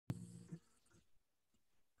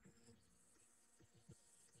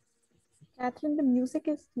Catherine, the music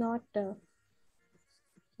is not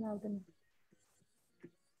loud enough.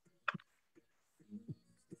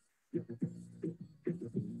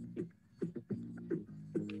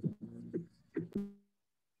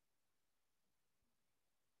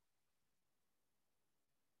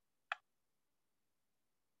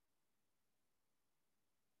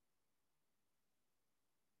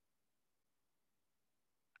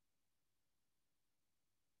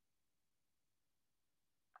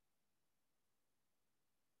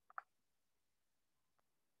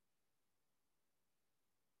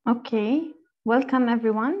 Okay, welcome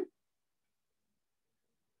everyone.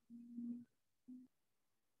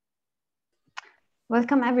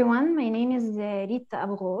 Welcome everyone. My name is Rita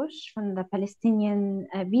Abu Ghosh from the Palestinian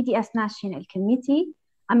BDS National Committee.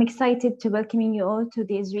 I'm excited to welcome you all to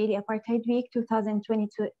the Israeli Apartheid Week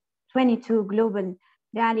 2022 Global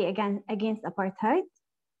Rally Against Apartheid.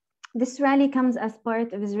 This rally comes as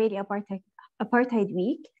part of Israeli Apartheid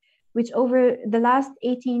Week, which over the last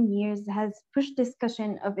 18 years has pushed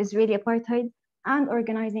discussion of Israeli apartheid and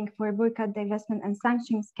organizing for boycott, divestment, and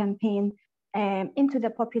sanctions campaign into the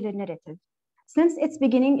popular narrative. Since its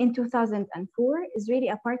beginning in 2004, Israeli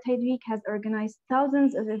Apartheid Week has organized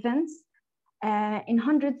thousands of events in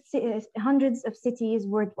hundreds of cities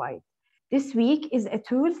worldwide. This week is a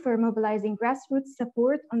tool for mobilizing grassroots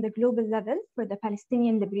support on the global level for the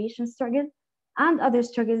Palestinian liberation struggle and other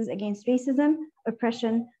struggles against racism,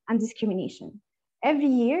 oppression, and discrimination. Every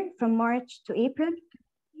year, from March to April,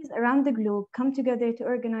 communities around the globe come together to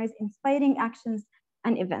organize inspiring actions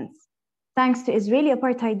and events. Thanks to Israeli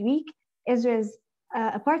Apartheid Week, Israel's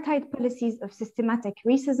apartheid policies of systematic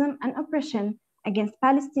racism and oppression against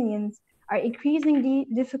Palestinians are increasingly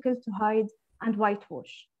difficult to hide and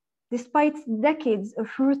whitewash. Despite decades of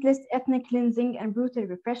ruthless ethnic cleansing and brutal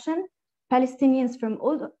repression, Palestinians from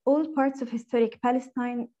all parts of historic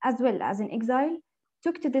Palestine, as well as in exile,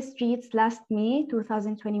 took to the streets last May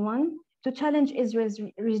 2021 to challenge Israel's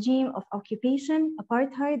regime of occupation,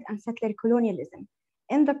 apartheid, and settler colonialism.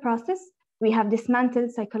 In the process, we have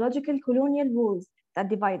dismantled psychological colonial walls that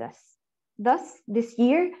divide us. Thus, this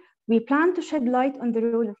year, we plan to shed light on the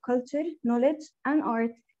role of culture, knowledge, and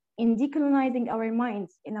art in decolonizing our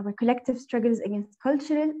minds in our collective struggles against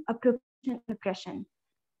cultural appropriation and oppression.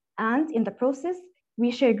 And in the process,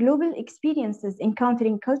 we share global experiences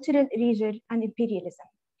encountering cultural erasure and imperialism.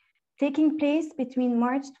 Taking place between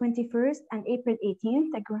March 21st and April 18th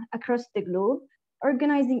across the globe,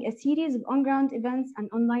 organizing a series of on-ground events and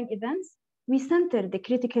online events, we center the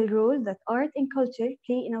critical role that art and culture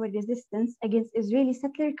play in our resistance against Israeli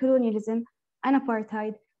settler colonialism and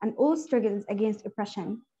apartheid and all struggles against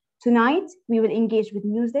oppression. Tonight, we will engage with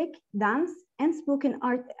music, dance, and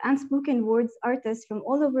spoken words artists from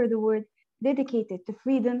all over the world dedicated to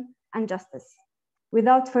freedom and justice.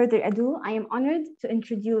 Without further ado, I am honored to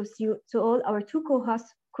introduce you to all our two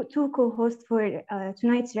co-hosts for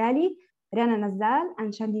tonight's rally, Rana Nazzal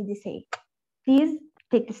and Chandni Desai. Please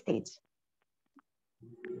take the stage.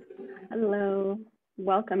 Hello,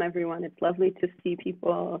 welcome everyone. It's lovely to see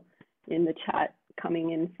people in the chat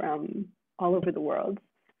coming in from all over the world,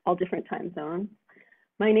 all different time zones.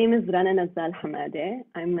 My name is Rana Nazzal Hamadeh.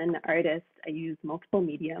 I'm an artist. I use multiple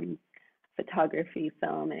mediums, photography,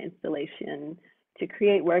 film, and installation to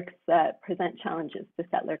create works that present challenges to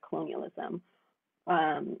settler colonialism,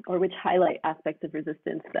 or which highlight aspects of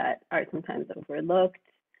resistance that are sometimes overlooked.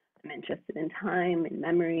 I'm interested in time, in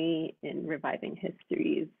memory, in reviving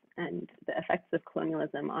histories, and the effects of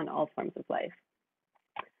colonialism on all forms of life.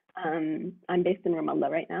 I'm based in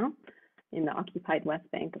Ramallah right now, in the occupied West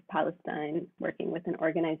Bank of Palestine, working with an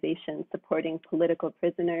organization supporting political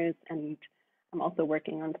prisoners, and I'm also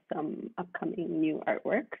working on some upcoming new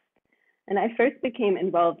artworks. And I first became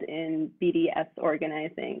involved in BDS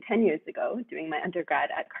organizing 10 years ago, doing my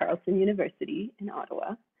undergrad at Carleton University in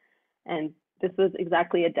Ottawa. And this was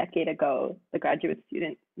exactly a decade ago. The graduate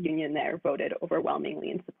student union there voted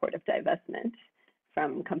overwhelmingly in support of divestment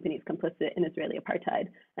from companies complicit in Israeli apartheid.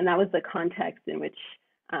 And that was the context in which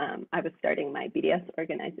I was starting my BDS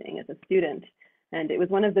organizing as a student. And it was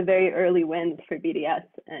one of the very early wins for BDS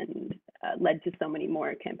and led to so many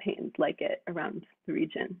more campaigns like it around the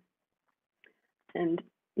region. And,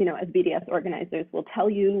 you know, as BDS organizers will tell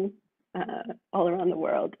you all around the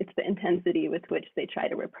world, it's the intensity with which they try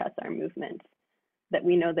to repress our movement that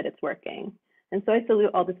we know that it's working. And so I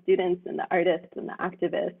salute all the students and the artists and the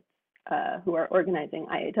activists who are organizing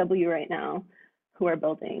IAW right now, who are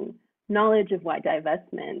building knowledge of why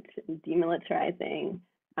divestment and demilitarizing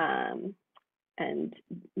and,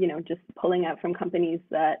 you know, just pulling out from companies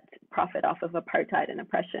that profit off of apartheid and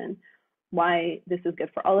oppression, why this is good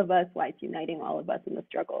for all of us, why it's uniting all of us in the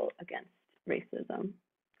struggle against racism.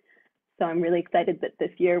 So I'm really excited that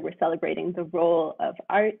this year we're celebrating the role of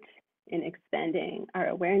art in expanding our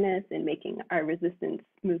awareness and making our resistance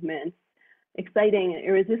movements exciting,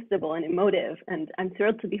 irresistible, and emotive. And I'm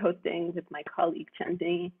thrilled to be hosting with my colleague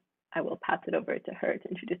Chandni. I will pass it over to her to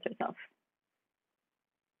introduce herself.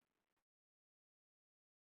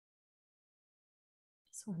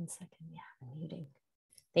 Just 1 second. Yeah, I'm muting.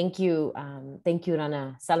 Thank you. Thank you,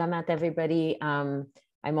 Rana. Salamat, everybody.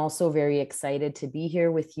 I'm also very excited to be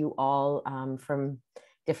here with you all from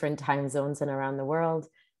different time zones and around the world.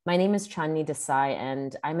 My name is Chandni Desai,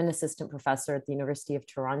 and I'm an assistant professor at the University of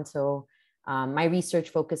Toronto. My research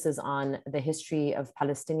focuses on the history of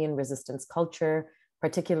Palestinian resistance culture,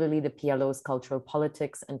 particularly the PLO's cultural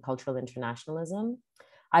politics and cultural internationalism.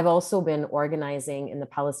 I've also been organizing in the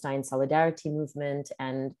Palestine Solidarity Movement,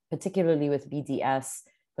 and particularly with BDS,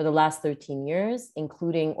 for the last 13 years,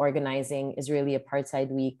 including organizing Israeli Apartheid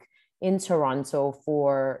Week in Toronto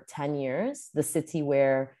for 10 years, the city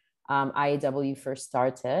where IAW first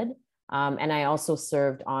started. And I also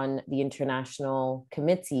served on the international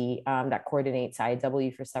committee that coordinates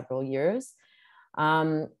IAW for several years.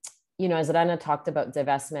 You know, as Rana talked about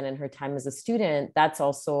divestment and her time as a student, that's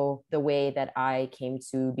also the way that I came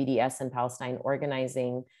to BDS and Palestine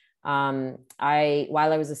organizing. While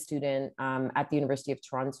I was a student at the University of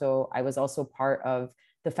Toronto, I was also part of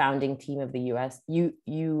the founding team of the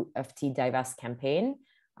UFT Divest campaign,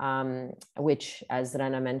 which, as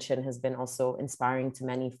Rana mentioned, has been also inspiring to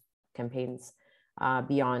many campaigns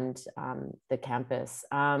beyond the campus.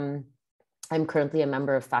 I'm currently a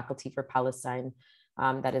member of Faculty for Palestine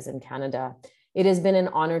that is in Canada. It has been an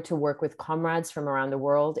honor to work with comrades from around the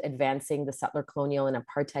world, advancing the settler colonial and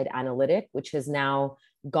apartheid analytic, which has now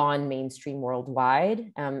gone mainstream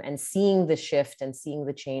worldwide. And seeing the shift and seeing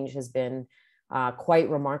the change has been quite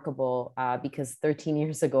remarkable because 13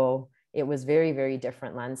 years ago, it was very, very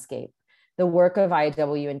different landscape. The work of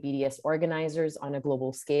IAW and BDS organizers on a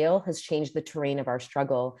global scale has changed the terrain of our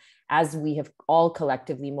struggle as we have all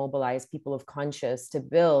collectively mobilized people of conscience to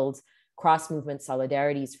build cross-movement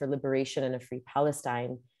solidarities for liberation and a free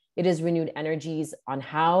Palestine. It has renewed energies on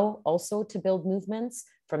how also to build movements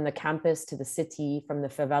from the campus to the city, from the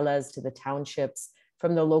favelas to the townships,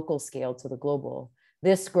 from the local scale to the global.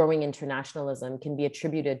 This growing internationalism can be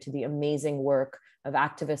attributed to the amazing work of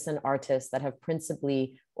activists and artists that have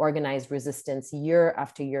principally organized resistance year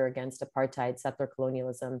after year against apartheid, settler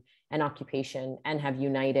colonialism, and occupation, and have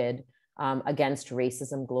united against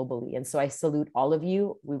racism globally. And so I salute all of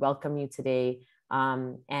you. We welcome you today.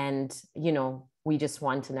 And, you know, we just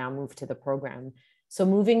want to now move to the program. So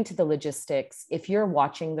moving to the logistics, if you're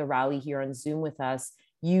watching the rally here on Zoom with us,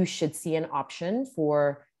 you should see an option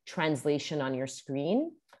for translation on your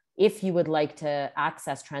screen. If you would like to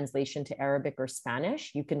access translation to Arabic or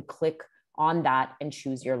Spanish, you can click on that and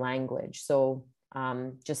choose your language. So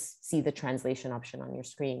just see the translation option on your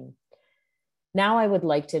screen. Now I would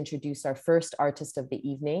like to introduce our first artist of the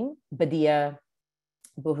evening, Badiaa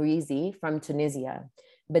Bouhrizi from Tunisia.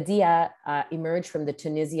 Badiaa emerged from the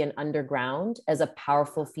Tunisian underground as a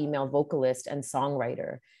powerful female vocalist and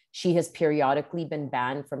songwriter. She has periodically been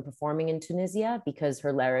banned from performing in Tunisia because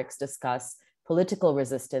her lyrics discuss political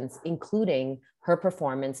resistance, including her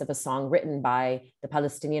performance of a song written by the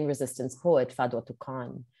Palestinian resistance poet Fadwa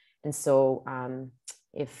Tuqan. And so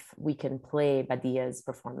if we can play Badiaa's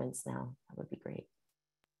performance now, that would be great.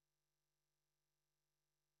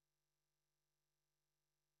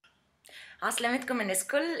 عسلامتكم الناس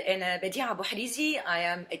كل. أنا بديعة بوحريزي. I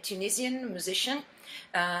am a Tunisian musician,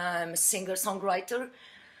 a singer-songwriter.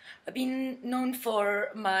 I've been known for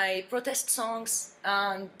my protest songs,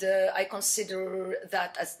 and I consider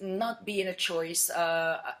that as not being a choice.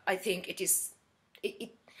 I think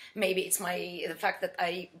maybe it's the fact that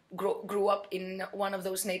I grew up in one of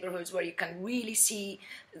those neighborhoods where you can really see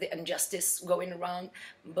the injustice going around,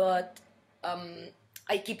 but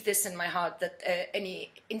I keep this in my heart that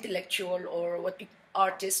any intellectual or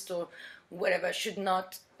artist or whatever should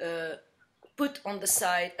not put on the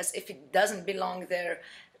side as if it doesn't belong there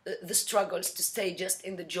the struggles to stay just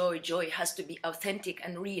in the joy. Joy has to be authentic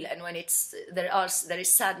and real, and when there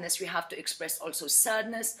is sadness, we have to express also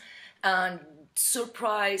sadness and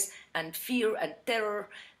surprise and fear and terror.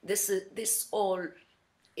 This all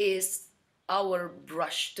is our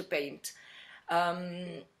brush to paint.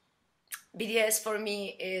 BDS for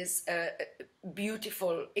me is a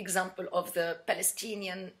beautiful example of the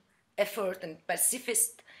Palestinian effort and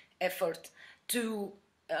pacifist effort to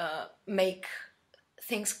make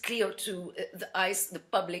things clear to the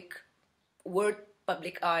public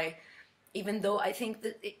eye, even though I think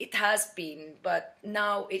that it has been, but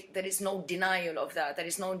now there is no denial of that. There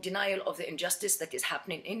is no denial of the injustice that is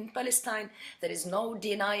happening in Palestine. There is no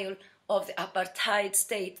denial of the apartheid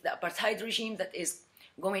state, the apartheid regime that is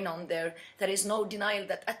going on there. There is no denial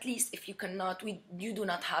that at least if you cannot, you do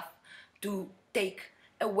not have to take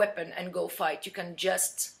a weapon and go fight. You can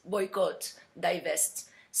just boycott, divest,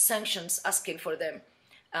 sanctions, asking for them.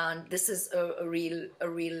 And this is a real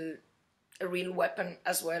weapon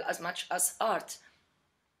as well, as much as art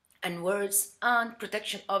and words and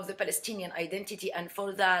protection of the Palestinian identity. And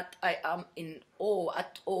for that, I am in awe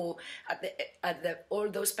at all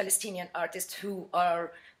those Palestinian artists who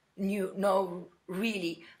know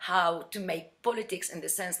really how to make politics, in the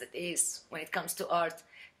sense that is, when it comes to art,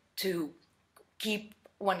 to keep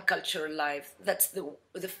one culture alive. That's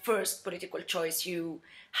the first political choice you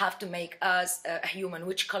have to make as a human,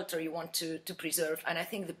 which culture you want to preserve. And I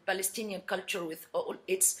think the Palestinian culture, with all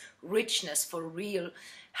its richness for real,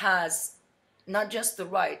 has not just the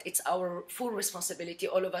right, it's our full responsibility,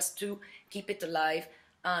 all of us, to keep it alive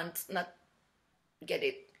and not get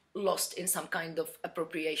it lost in some kind of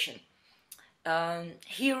appropriation.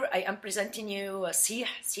 Here I am presenting you Sih.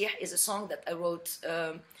 Sih is a song that I wrote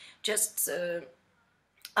just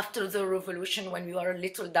after the revolution, when we were a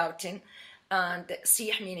little doubting. And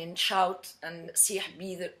Sih meaning shout, and Sih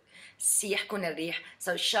be the Sih kun al-rih,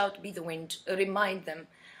 so shout, be the wind. Remind them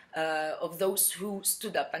of those who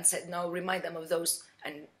stood up and said no. Remind them of those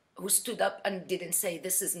and who stood up and didn't say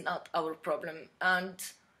this is not our problem, and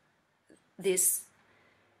this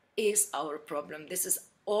is our problem. This is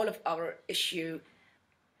all of our issue.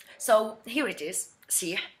 So here it is,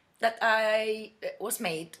 Sih, that I was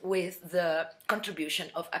made with the contribution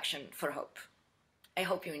of Action for Hope. I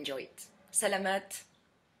hope you enjoy it. Salamat.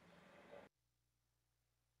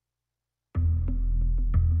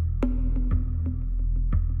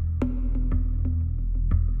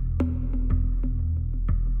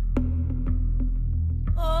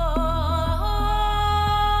 Oh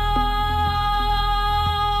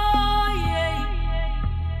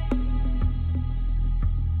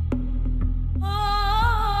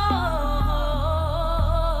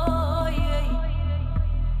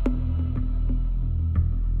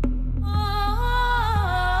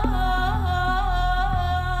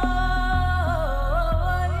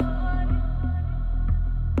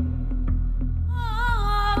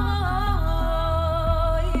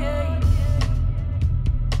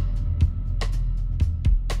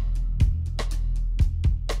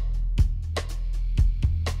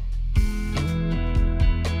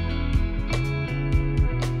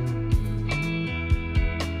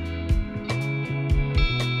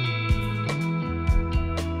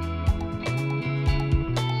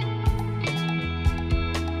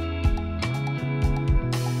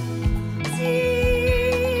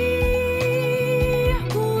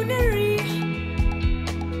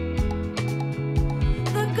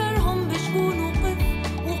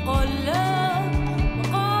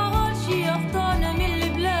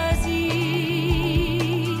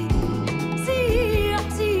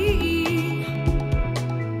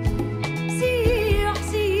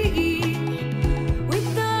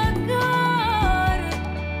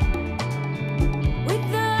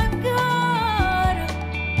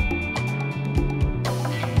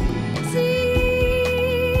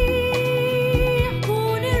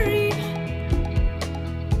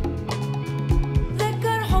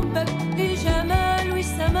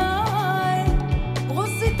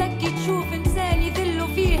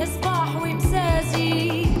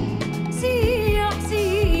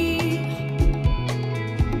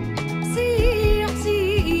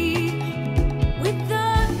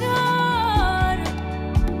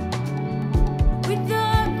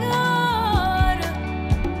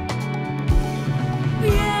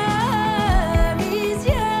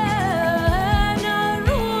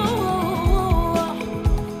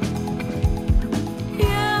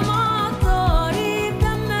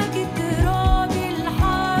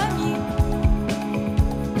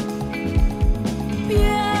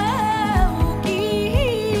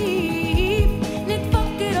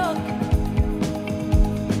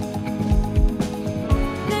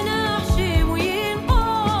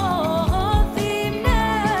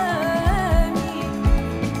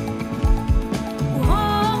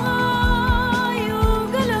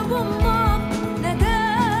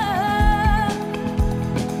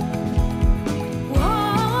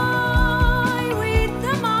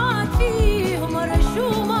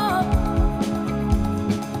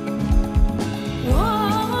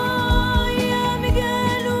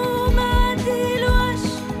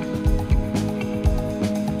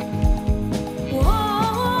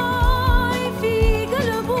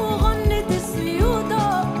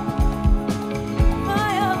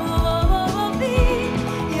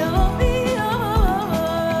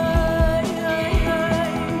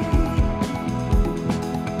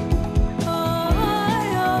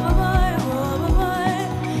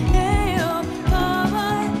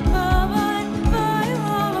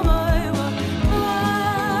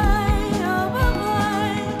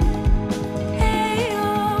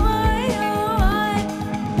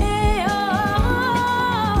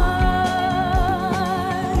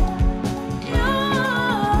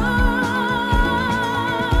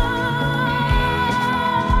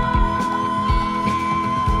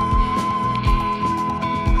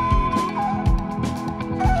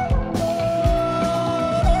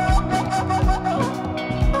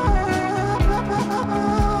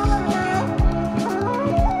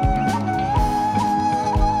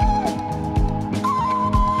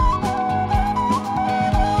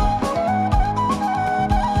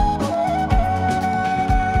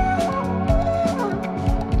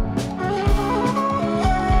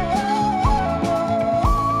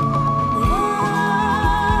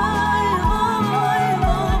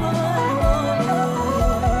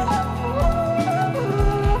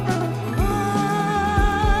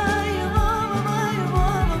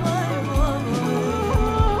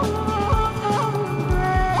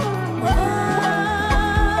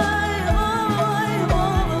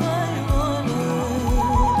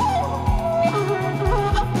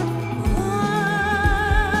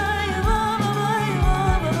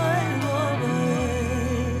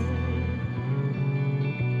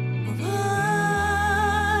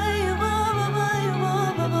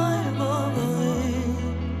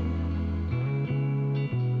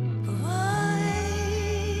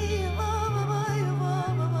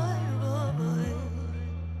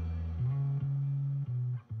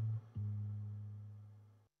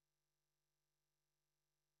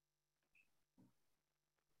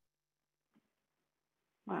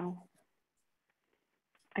Wow.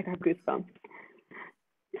 I got goosebumps.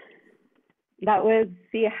 That was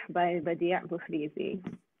Sih by Badiaa Bouhrizi,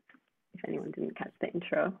 if anyone didn't catch the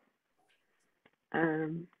intro.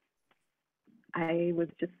 I was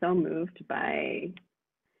just so moved by,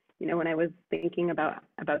 you know, when I was thinking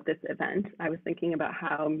about this event, I was thinking about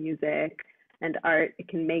how music and art, it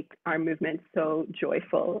can make our movement so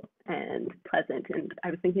joyful and pleasant. And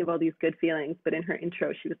I was thinking of all these good feelings, but in her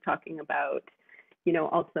intro, she was talking about, you know,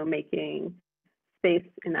 also making space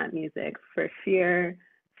in that music for fear,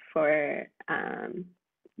 for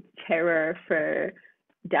terror, for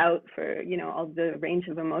doubt, for, you know, all the range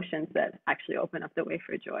of emotions that actually open up the way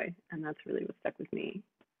for joy. And that's really what stuck with me.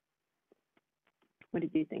 What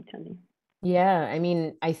did you think, Chandni? Yeah, I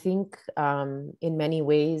mean, I think in many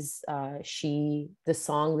ways, the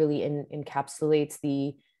song really encapsulates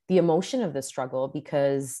the emotion of the struggle,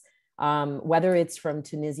 because whether it's from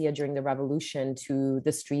Tunisia during the revolution to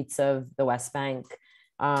the streets of the West Bank,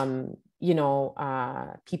 you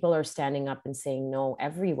know, people are standing up and saying no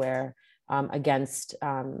everywhere against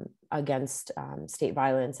state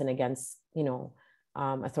violence and against, you know,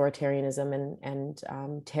 authoritarianism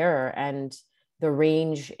and terror. And the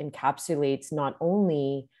range encapsulates not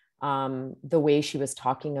only the way she was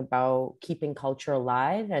talking about keeping culture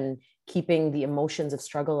alive and keeping the emotions of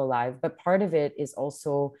struggle alive, but part of it is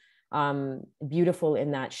also beautiful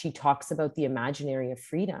in that she talks about the imaginary of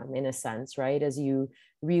freedom, in a sense, right? As you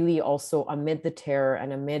really also, amid the terror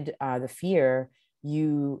and amid the fear,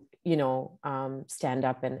 you know, stand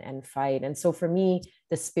up and fight. And so for me,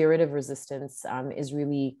 the spirit of resistance is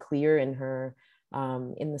really clear in her,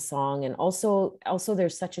 in the song. And also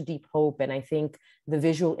there's such a deep hope. And I think the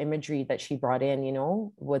visual imagery that she brought in, you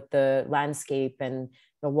know, with the landscape and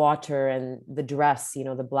the water and the dress, you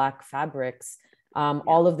know, the black fabrics,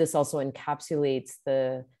 all of this also encapsulates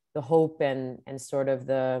the hope and sort of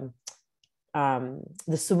the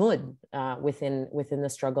sumud within the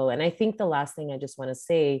struggle. And I think the last thing I just want to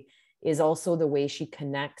say is also the way she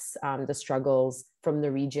connects the struggles from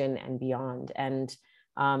the region and beyond. And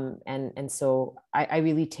so I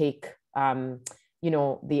really take, you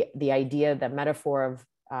know, the idea, the metaphor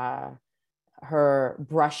of her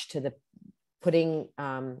brush to the putting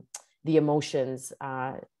the emotions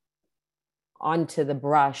onto the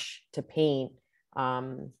brush to paint,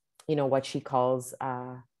 you know, what she calls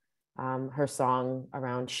her song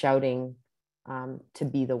around shouting to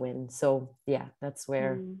be the wind. So yeah, that's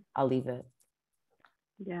where I'll leave it.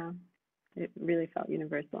 Yeah, it really felt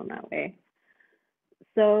universal in that way.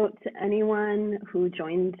 So to anyone who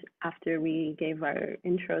joined after we gave our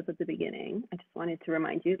intros at the beginning, I just wanted to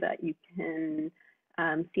remind you that you can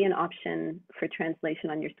see an option for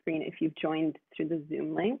translation on your screen if you've joined through the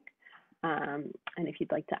Zoom link. And if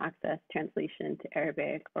you'd like to access translation to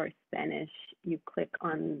Arabic or Spanish, you click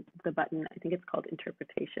on the button, I think it's called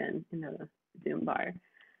interpretation in the Zoom bar,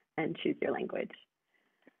 and choose your language.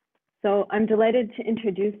 So I'm delighted to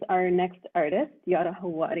introduce our next artist, Yara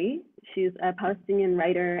Hawari. She's a Palestinian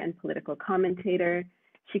writer and political commentator.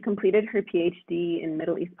 She completed her PhD in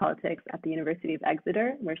Middle East politics at the University of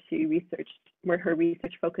Exeter, where her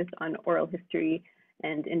research focused on oral history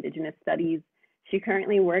and indigenous studies. She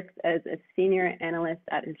currently works as a senior analyst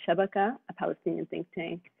at Al-Shabaka, a Palestinian think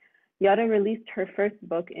tank. Yara released her first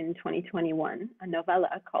book in 2021, a novella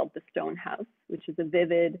called The Stone House, which is a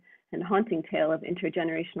vivid and haunting tale of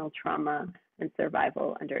intergenerational trauma and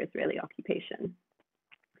survival under Israeli occupation.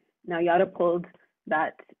 Now, Yara pulled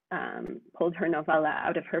her novella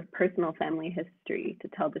out of her personal family history to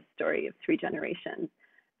tell the story of 3 generations.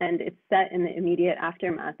 And it's set in the immediate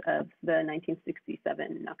aftermath of the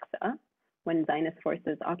 1967 Nakba, when Zionist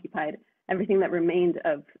forces occupied everything that remained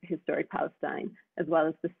of historic Palestine, as well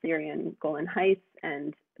as the Syrian Golan Heights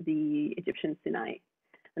and the Egyptian Sinai.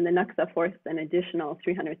 And the Nakba forced an additional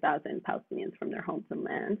 300,000 Palestinians from their homes and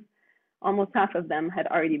lands. Almost half of them had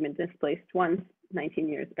already been displaced once, 19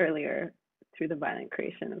 years earlier, through the violent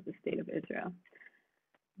creation of the State of Israel.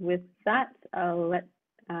 With that, I'll let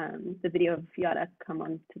the video of Yara come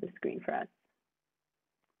onto the screen for us.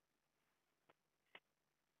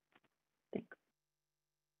 Thanks.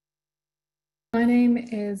 My name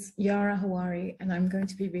is Yara Hawari, and I'm going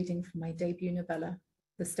to be reading from my debut novella,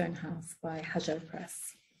 The Stone House by Hajar Press.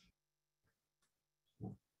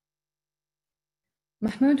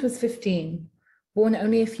 Mahmoud was 15, born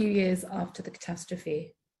only a few years after the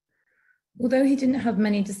catastrophe. Although he didn't have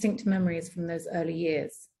many distinct memories from those early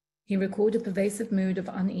years, he recalled a pervasive mood of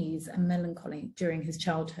unease and melancholy during his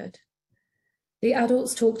childhood. The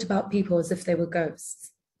adults talked about people as if they were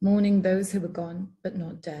ghosts, mourning those who were gone but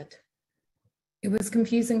not dead. It was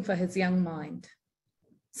confusing for his young mind.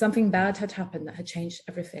 Something bad had happened that had changed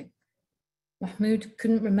everything. Mahmoud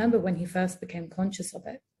couldn't remember when he first became conscious of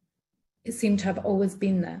it. It seemed to have always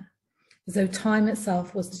been there, as though time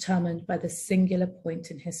itself was determined by this singular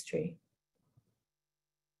point in history.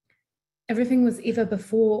 Everything was either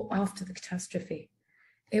before or after the catastrophe.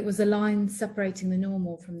 It was a line separating the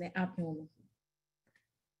normal from the abnormal.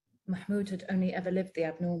 Mahmoud had only ever lived the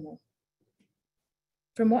abnormal.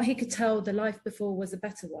 From what he could tell, the life before was a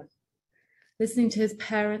better one. Listening to his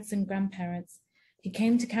parents and grandparents, he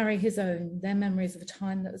came to carry his own, their memories of a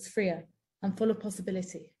time that was freer and full of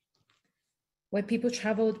possibility, where people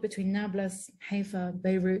traveled between Nablus, Haifa,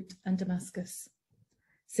 Beirut, and Damascus,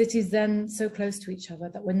 cities then so close to each other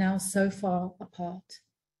that were now so far apart.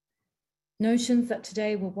 Notions that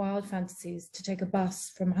today were wild fantasies to take a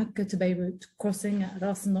bus from Akka to Beirut, crossing at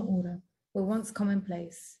Ras al-Naura, were once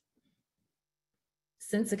commonplace.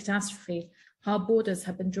 Since the catastrophe, hard borders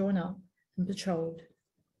had been drawn up and patrolled.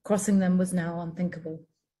 Crossing them was now unthinkable.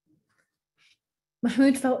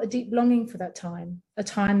 Mahmoud felt a deep longing for that time, a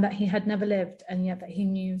time that he had never lived and yet that he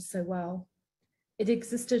knew so well. It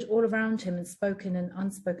existed all around him in spoken and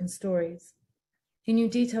unspoken stories. He knew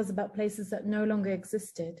details about places that no longer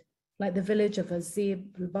existed, like the village of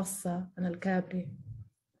Azib, Al-Bassa, and Al-Kabri.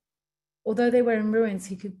 Although they were in ruins,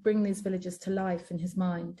 he could bring these villages to life in his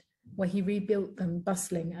mind, where he rebuilt them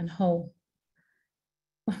bustling and whole.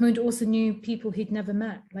 Mahmoud also knew people he'd never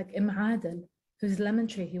met, like Adel, whose lemon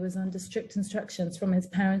tree he was under strict instructions from his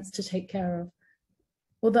parents to take care of,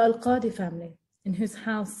 or the Al-Qadi family, in whose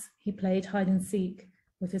house he played hide and seek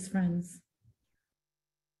with his friends.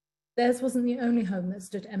 Theirs wasn't the only home that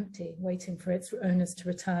stood empty, waiting for its owners to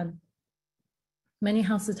return. Many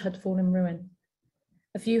houses had fallen ruin.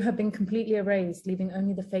 A few had been completely erased, leaving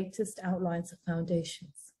only the faintest outlines of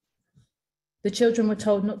foundations. The children were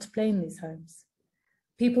told not to play in these homes.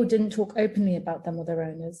 People didn't talk openly about them or their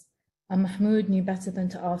owners, and Mahmoud knew better than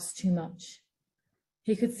to ask too much.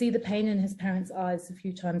 He could see the pain in his parents' eyes the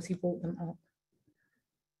few times he brought them up.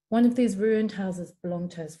 One of these ruined houses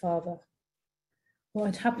belonged to his father. What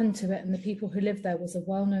had happened to it and the people who lived there was a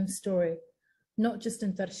well-known story, not just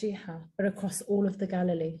in Tarshiha, but across all of the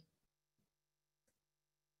Galilee.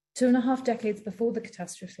 2.5 decades before the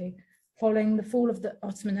catastrophe, following the fall of the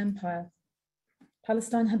Ottoman Empire,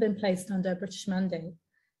 Palestine had been placed under a British mandate.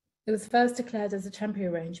 It was first declared as a temporary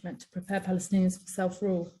arrangement to prepare Palestinians for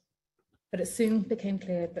self-rule, but it soon became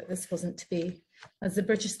clear that this wasn't to be, as the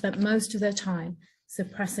British spent most of their time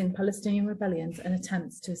suppressing Palestinian rebellions and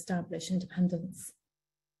attempts to establish independence.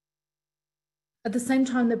 At the same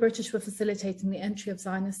time, the British were facilitating the entry of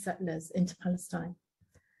Zionist settlers into Palestine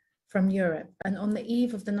from Europe, and on the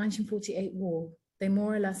eve of the 1948 war, they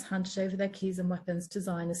more or less handed over their keys and weapons to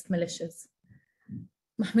Zionist militias.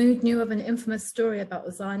 Mahmoud knew of an infamous story about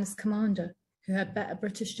a Zionist commander who had bet a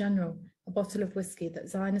British general a bottle of whiskey that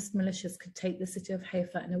Zionist militias could take the city of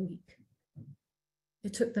Haifa in a week.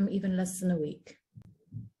 It took them even less than a week.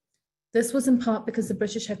 This was in part because the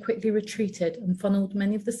British had quickly retreated and funneled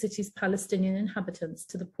many of the city's Palestinian inhabitants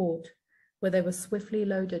to the port, where they were swiftly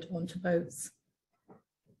loaded onto boats.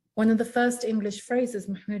 One of the first English phrases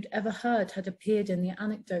Mahmoud ever heard had appeared in the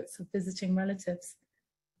anecdotes of visiting relatives.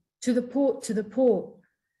 To the port, to the port.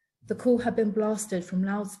 The call had been blasted from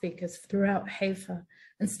loudspeakers throughout Haifa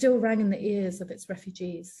and still rang in the ears of its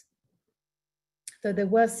refugees. Though there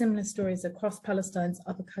were similar stories across Palestine's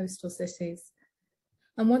other coastal cities.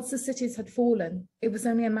 And once the cities had fallen, it was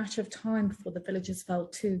only a matter of time before the villages fell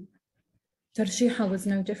too. Tarshiha was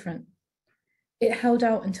no different. It held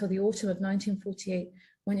out until the autumn of 1948,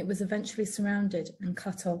 when it was eventually surrounded and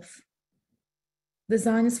cut off. The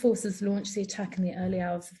Zionist forces launched the attack in the early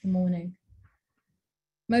hours of the morning.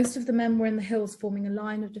 Most of the men were in the hills, forming a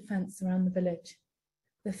line of defense around the village.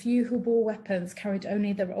 The few who bore weapons carried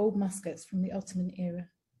only their old muskets from the Ottoman era.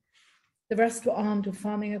 The rest were armed with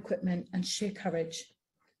farming equipment and sheer courage.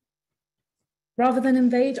 Rather than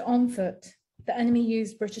invade on foot, the enemy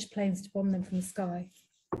used British planes to bomb them from the sky.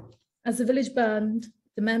 As the village burned,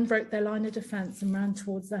 the men broke their line of defense and ran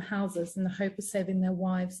towards their houses in the hope of saving their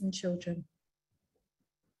wives and children.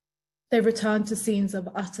 They returned to scenes of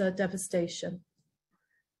utter devastation.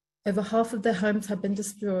 Over half of their homes had been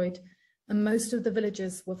destroyed, and most of the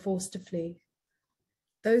villagers were forced to flee.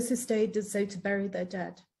 Those who stayed did so to bury their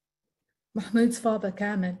dead. Mahmoud's father,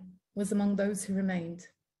 Kamel, was among those who remained.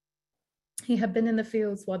 He had been in the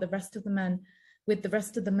fields with the rest of the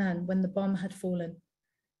men when the bomb had fallen,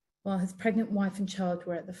 while his pregnant wife and child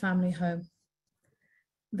were at the family home.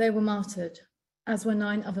 They were martyred, as were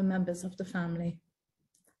 9 other members of the family.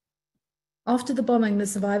 After the bombing, the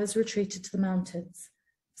survivors retreated to the mountains.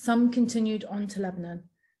 Some continued on to Lebanon,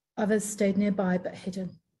 others stayed nearby but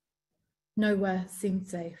hidden. Nowhere seemed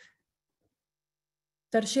safe.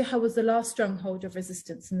 Tarshiha was the last stronghold of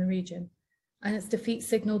resistance in the region, and its defeat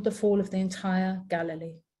signaled the fall of the entire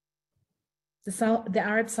Galilee. The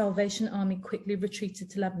Arab Salvation Army quickly retreated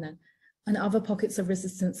to Lebanon, and other pockets of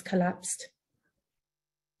resistance collapsed.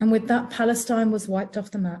 And with that, Palestine was wiped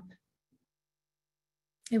off the map.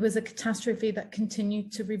 It was a catastrophe that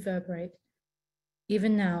continued to reverberate.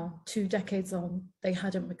 Even now, 2 decades on, they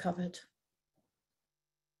hadn't recovered.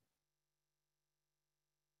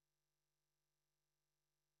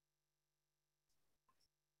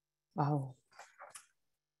 Wow.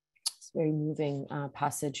 It's a very moving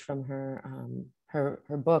passage from her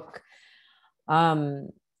book.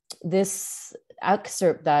 This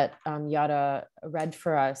excerpt that Yara read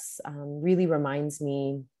for us really reminds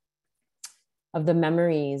me of the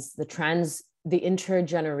memories, the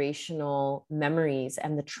intergenerational memories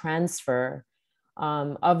and the transfer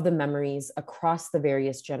of the memories across the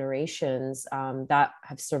various generations that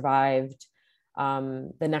have survived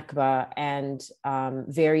the Nakba and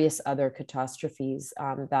various other catastrophes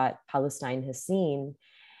that Palestine has seen.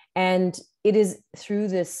 And it is through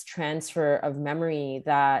this transfer of memory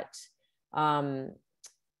that,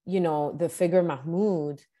 the figure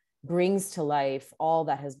Mahmoud brings to life all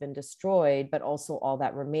that has been destroyed, but also all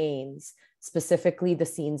that remains, specifically the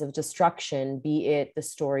scenes of destruction, be it the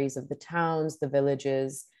stories of the towns, the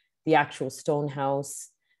villages, the actual stone house.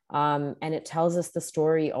 And it tells us the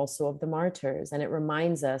story also of the martyrs, and it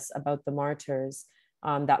reminds us about the martyrs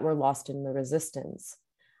that were lost in the resistance.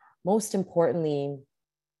 Most importantly,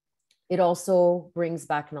 it also brings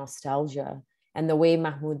back nostalgia, and the way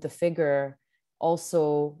Mahmoud, the figure,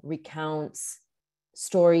 also recounts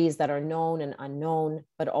stories that are known and unknown,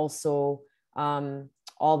 but also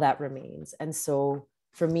all that remains. And so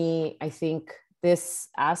for me, I think this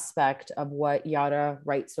aspect of what Yara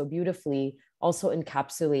writes so beautifully also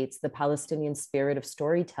encapsulates the Palestinian spirit of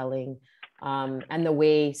storytelling and the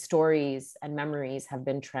way stories and memories have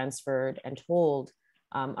been transferred and told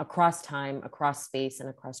across time, across space, and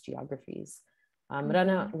across geographies.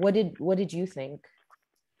 Rana, what did you think?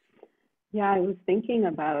 Yeah, I was thinking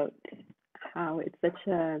about how it's such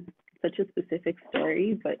a specific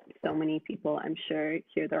story, but so many people, I'm sure,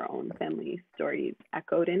 hear their own family stories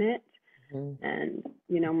echoed in it. Mm-hmm. And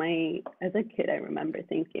as a kid, I remember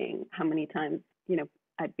thinking how many times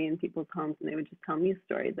I'd be in people's homes and they would just tell me a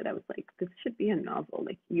story that I was like, this should be a novel.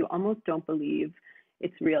 Like, you almost don't believe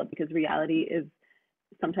it's real because reality is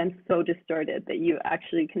sometimes so distorted that you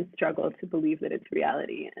actually can struggle to believe that it's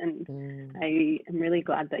reality. And I am really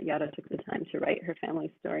glad that Yara took the time to write her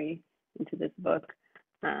family story into this book.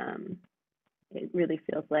 It really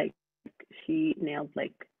feels like she nailed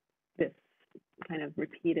this kind of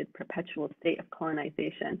repeated perpetual state of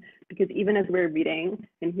colonization, because even as we're reading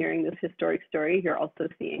and hearing this historic story, you're also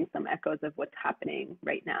seeing some echoes of what's happening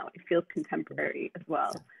right now. It feels contemporary as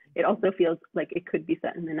well. It also feels like it could be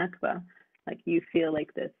set in the Nakba. Like, you feel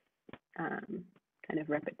like this kind of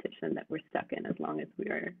repetition that we're stuck in as long as we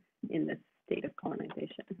are in this state of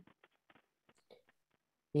colonization.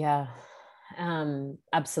 Yeah,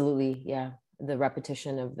 absolutely. Yeah, the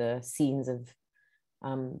repetition of the scenes of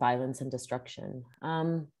violence and destruction.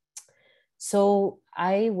 So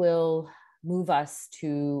I will move us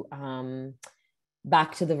to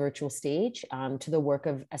back to the virtual stage, to the work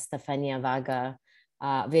of Estefania Vega,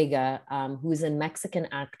 who is a Mexican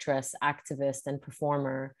actress, activist, and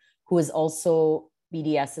performer, who is also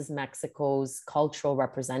BDS's Mexico's cultural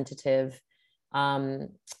representative.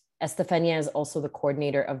 Estefania is also the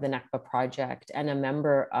coordinator of the Nakba Project and a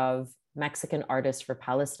member of Mexican Artists for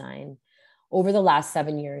Palestine. Over the last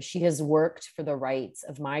 7 years, she has worked for the rights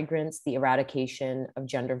of migrants, the eradication of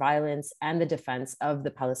gender violence, and the defense of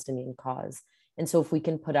the Palestinian cause. And so if we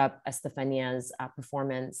can put up Estefania's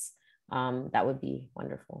performance, that would be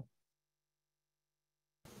wonderful.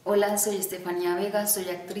 Hola, soy Estefania Vega, soy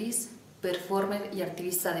actriz, performer y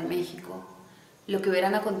activista de México. Lo que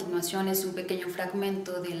verán a continuación es un pequeño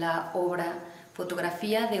fragmento de la obra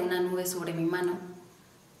Fotografía de una nube sobre mi mano,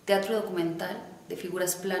 teatro documental de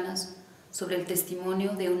figuras planas sobre el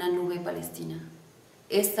testimonio de una nube palestina.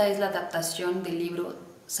 Esta es la adaptación del libro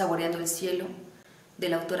Saboreando el cielo de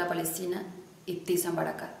la autora palestina Ibtisam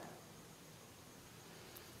Barakat.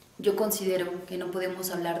 Yo considero que no podemos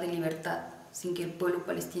hablar de libertad sin que el pueblo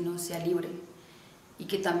palestino sea libre, y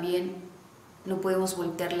que también no podemos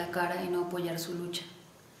voltear la cara y no apoyar su lucha.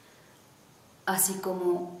 Así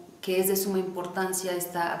como que es de suma importancia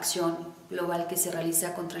esta acción global que se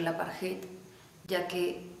realiza contra el Apartheid, ya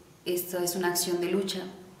que esta es una acción de lucha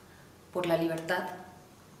por la libertad,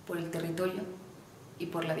 por el territorio y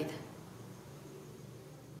por la vida.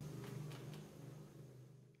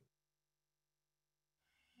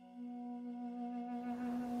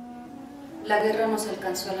 La guerra nos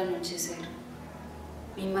alcanzó al anochecer.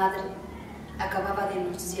 Mi madre acababa de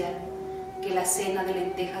anunciar que la cena de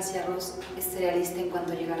lentejas y arroz estaría lista en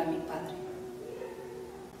cuanto llegara mi padre.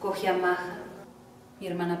 Cogí a Maja, mi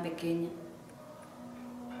hermana pequeña.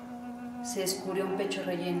 Se descubrió un pecho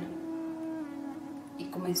relleno y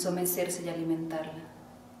comenzó a mecerse y alimentarla.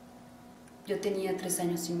 Yo tenía 3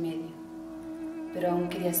 años y medio, pero aún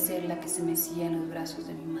quería ser la que se mecía en los brazos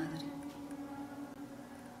de mi madre.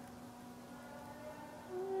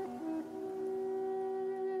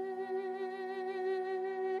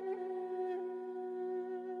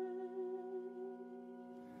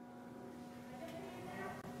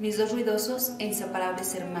 Mis 2 ruidosos e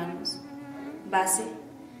inseparables hermanos, Base,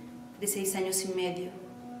 de 6 años y medio,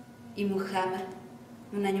 y Muhammad,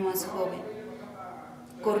 1 año más joven,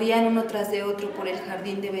 corrían uno tras de otro por el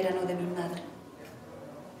jardín de verano de mi madre.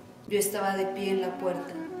 Yo estaba de pie en la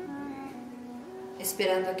puerta,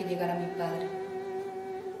 esperando a que llegara mi padre.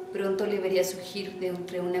 Pronto le vería surgir de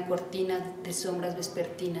entre una cortina de sombras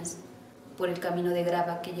vespertinas por el camino de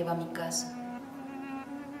grava que lleva a mi casa.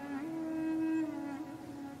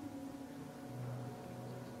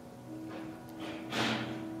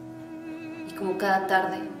 Como cada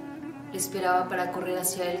tarde, le esperaba para correr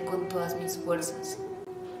hacia él con todas mis fuerzas.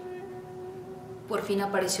 Por fin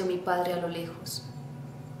apareció mi padre a lo lejos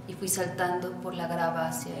y fui saltando por la grava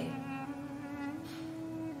hacia él.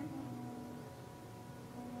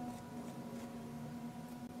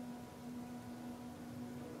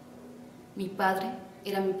 Mi padre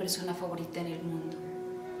era mi persona favorita en el mundo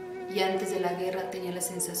y antes de la guerra tenía la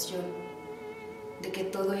sensación de que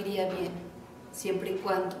todo iría bien siempre y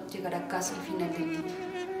cuando llegara a casa al final del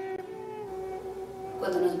día.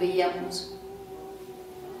 Cuando nos veíamos,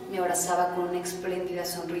 me abrazaba con una espléndida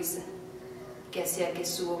sonrisa que hacía que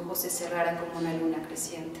su ojo se cerrara como una luna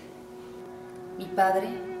creciente. Mi padre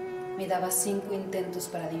me daba 5 intentos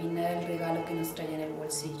para adivinar el regalo que nos traía en el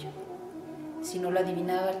bolsillo. Si no lo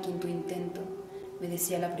adivinaba al 5.º intento, me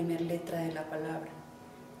decía la primera letra de la palabra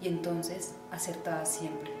y entonces acertaba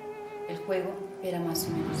siempre. El juego era más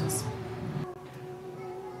o menos así.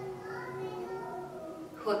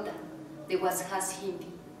 J, de Washas Hindi,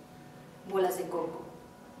 bolas de coco.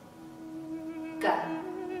 K,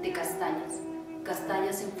 de castañas,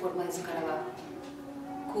 castañas en forma de escarabajo.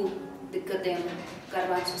 Q, de cadena,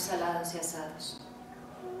 garbanzos salados y asados.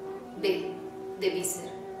 B, de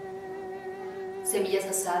víscer, semillas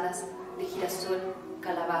asadas de girasol,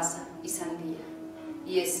 calabaza y sandía.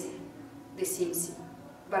 Y S, de simsim,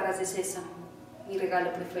 barras de sésamo, mi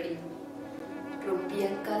regalo preferido.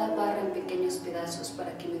 Rompía cada barra en pequeños pedazos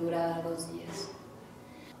para que me durara 2 días.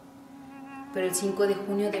 Pero el 5 de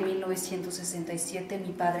junio de 1967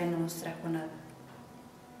 mi padre no nos trajo nada.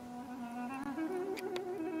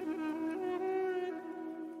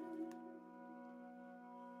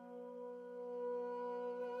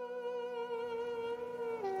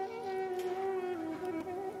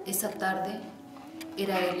 Esa tarde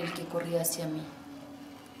era él el que corría hacia mí.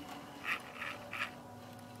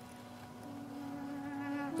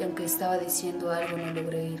 Y aunque estaba diciendo algo, no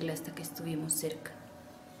logré oírle hasta que estuvimos cerca.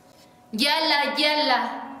 ¡Yala,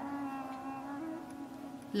 yala!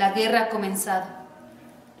 La guerra ha comenzado.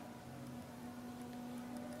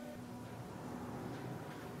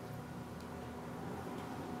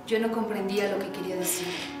 Yo no comprendía lo que quería decir,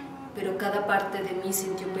 pero cada parte de mí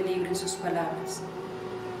sintió peligro en sus palabras.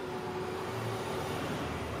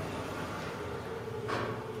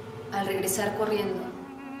 Al regresar corriendo,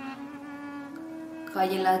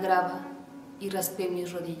 caí en la grava y raspé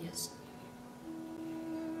mis rodillas.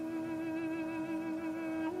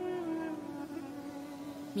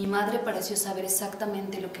 Mi madre pareció saber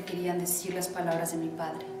exactamente lo que querían decir las palabras de mi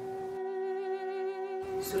padre.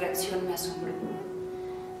 Su reacción me asombró.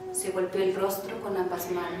 Se golpeó el rostro con ambas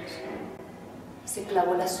manos, se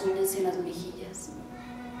clavó las uñas en las mejillas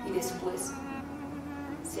y después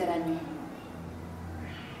se arañó.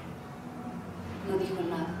 No dijo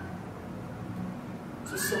nada.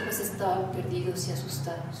 Sus ojos estaban perdidos y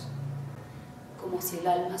asustados, como si el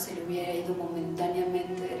alma se le hubiera ido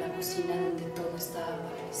momentáneamente de la cocina donde todo estaba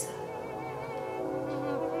paralizado.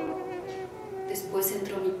 Después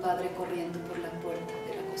entró mi padre corriendo por la puerta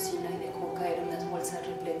de la cocina y dejó caer unas bolsas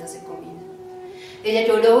repletas de comida. Ella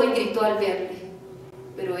lloró y gritó al verle,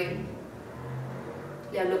 pero él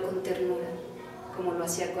le habló con ternura, como lo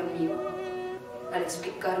hacía conmigo, al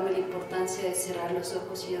explicarme la importancia de cerrar los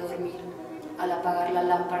ojos y de dormir al apagar la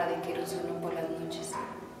lámpara de queroseno por las noches.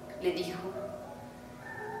 Le dijo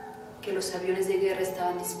que los aviones de guerra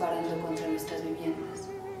estaban disparando contra nuestras viviendas,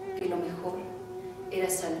 que lo mejor era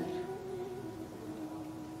salir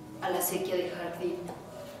a la acequia del jardín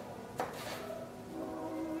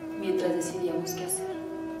mientras decidíamos qué hacer.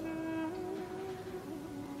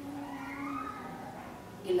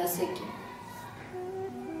 En la sequía,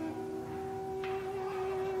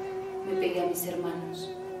 me pegué a mis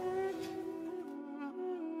hermanos.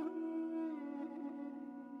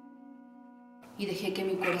 Y dejé que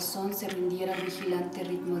mi corazón se rindiera al vigilante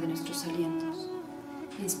ritmo de nuestros alientos.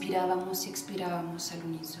 Inspirábamos y expirábamos al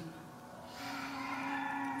unísono.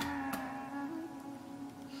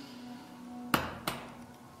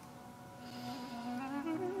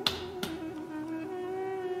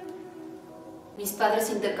 Mis padres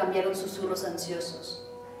intercambiaron susurros ansiosos.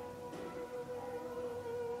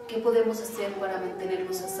 ¿Qué podemos hacer para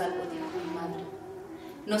mantenernos a salvo?, dijo mi madre.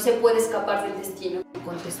 No se puede escapar del destino,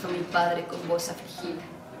 contestó mi padre con voz afligida.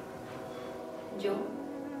 Yo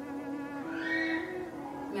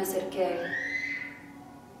me acerqué a él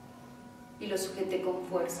y lo sujeté con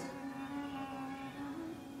fuerza.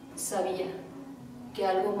 Sabía que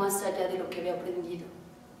algo más allá de lo que había aprendido,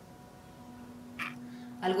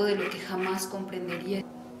 algo de lo que jamás comprendería,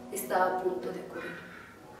 estaba a punto de ocurrir.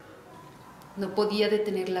 No podía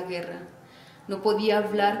detener la guerra. No podía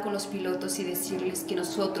hablar con los pilotos y decirles que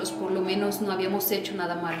nosotros, por lo menos, no habíamos hecho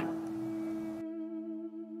nada malo.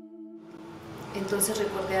 Entonces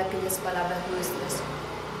recordé aquellas palabras nuestras,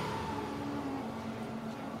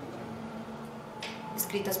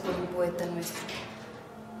 escritas por un poeta nuestro.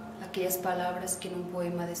 Aquellas palabras que en un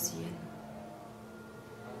poema decían: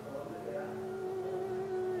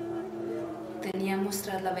 teníamos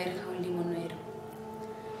tras la verja un limonero.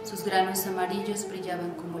 Sus granos amarillos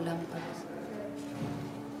brillaban como lámparas.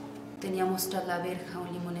 Teníamos tras la verja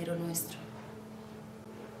un limonero nuestro.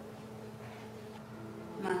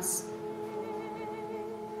 Mas,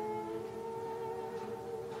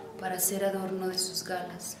 para ser adorno de sus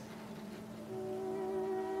galas,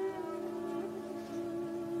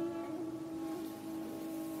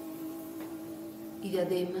 y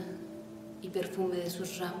diadema y perfume de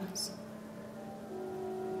sus ramas,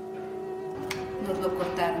 nos lo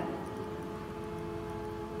cortaron.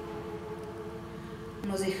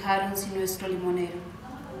 Nos dejaron sin nuestro limonero.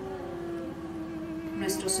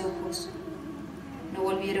 Nuestros ojos no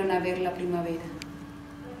volvieron a ver la primavera.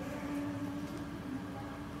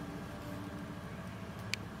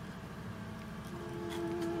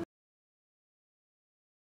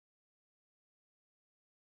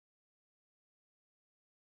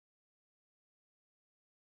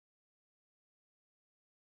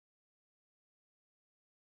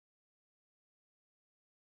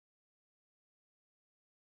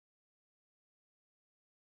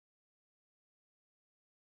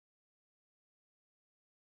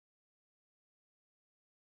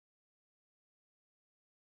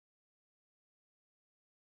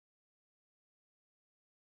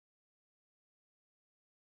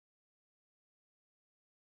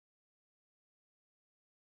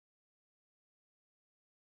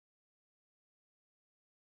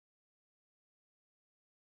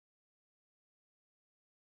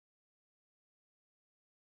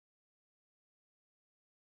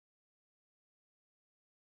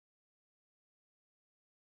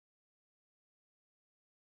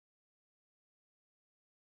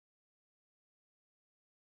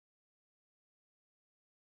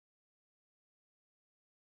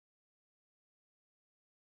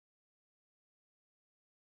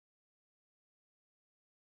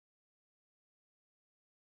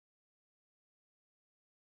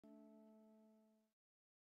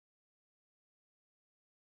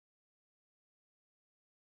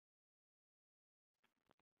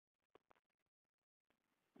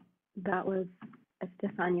 That was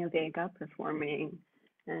Estefania Vega performing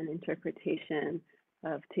an interpretation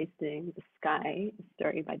of Tasting the Sky, a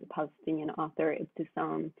story by the Palestinian author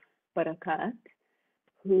Ibtisam Barakat,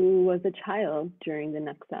 who was a child during the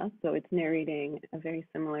Nakba. So it's narrating a very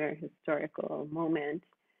similar historical moment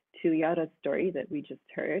to Yara's story that we just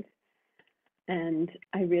heard. And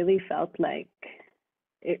I really felt like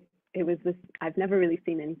it was this, I've never really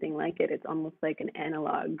seen anything like it. It's almost like an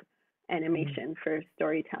analog animation for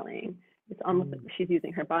storytelling. It's almost like she's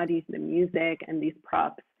using her body, the music, and these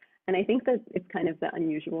props. And I think that it's kind of the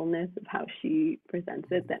unusualness of how she presents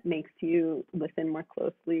it that makes you listen more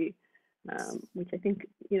closely, which I think,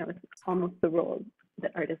 you know, it's almost the role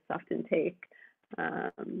that artists often take.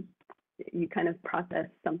 You kind of process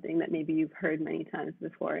something that maybe you've heard many times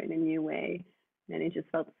before in a new way. And it just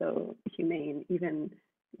felt so humane, even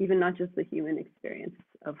not just the human experience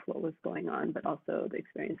of what was going on, but also the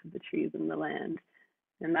experience of the trees and the land.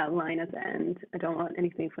 And that line at the end, I don't want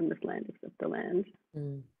anything from this land except the land.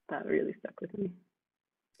 That really stuck with me.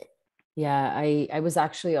 Yeah, I was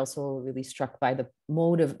actually also really struck by the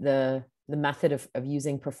mode of the method of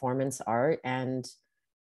using performance art and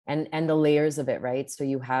the layers of it, right? So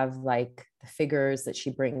you have like the figures that she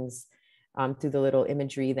brings through the little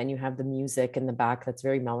imagery, then you have the music in the back that's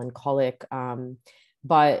very melancholic.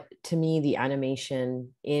 But to me, the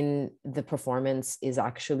animation in the performance is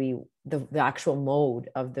actually the actual mode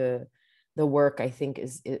of the work. I think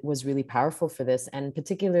it was really powerful for this, and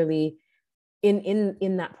particularly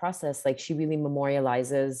in that process, like she really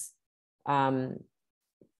memorializes.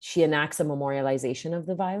 She enacts a memorialization of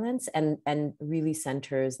the violence and really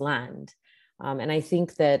centers land. And I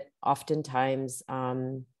think that oftentimes,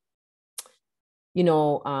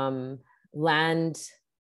 land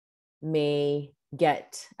may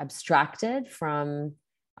get abstracted from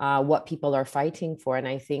what people are fighting for. And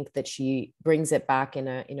I think that she brings it back in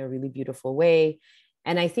a really beautiful way.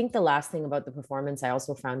 And I think the last thing about the performance I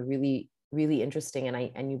also found really, really interesting,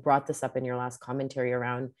 and you brought this up in your last commentary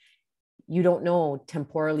around, you don't know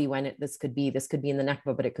temporally when this could be in the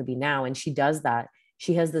Nakba, but it could be now. And she does that.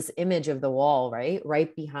 She has this image of the wall,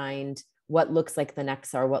 right behind what looks like the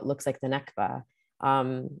Naksa or what looks like the Nakba.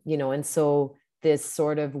 And so this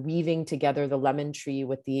sort of weaving together the lemon tree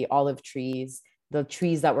with the olive trees, the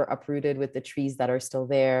trees that were uprooted with the trees that are still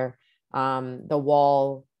there, the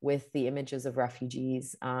wall with the images of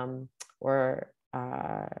refugees or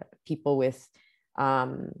people with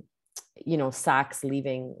sacks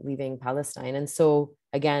leaving Palestine. And so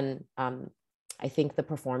again, I think the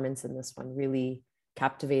performance in this one really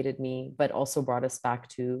captivated me, but also brought us back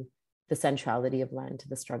to the centrality of land to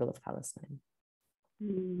the struggle of Palestine.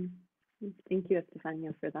 Thank you,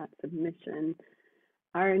 Estefania, for that submission.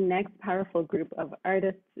 Our next powerful group of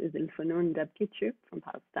artists is the Funoun Dabke Troupe from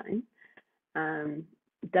Palestine.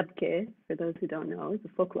 Dabke, for those who don't know, is a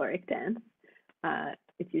folkloric dance.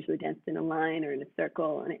 It's usually danced in a line or in a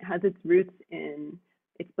circle, and it has its roots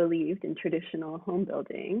it's believed, in traditional home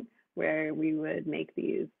building, where we would make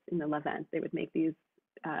these, in the Levant, they would make these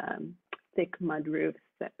thick mud roofs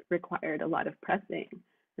that required a lot of pressing.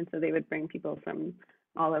 And so they would bring people from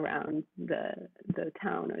all around the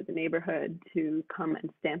town or the neighborhood to come and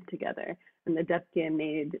stamp together. And the Dabke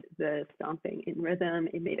made the stomping in rhythm,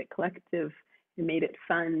 it made it collective, it made it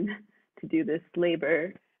fun to do this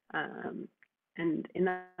labor. And in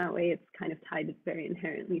that way, it's kind of tied very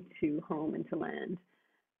inherently to home and to land.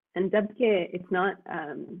 And Dabke, it's not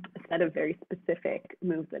a set of very specific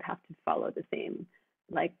moves that have to follow the same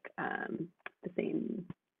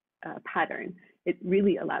pattern. It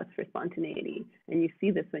really allows for spontaneity. And you see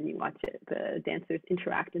this when you watch it. The dancers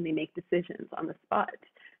interact and they make decisions on the spot.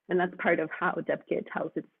 And that's part of how Dabke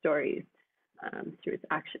tells its stories, through its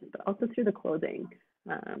actions, but also through the clothing.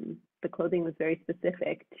 The clothing was very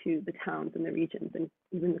specific to the towns and the regions, and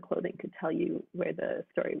even the clothing could tell you where the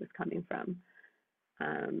story was coming from.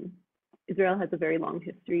 Israel has a very long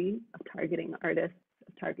history of targeting artists,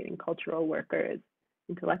 of targeting cultural workers,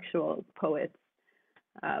 intellectuals, poets.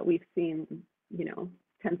 We've seen,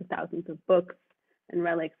 tens of thousands of books and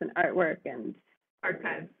relics and artwork and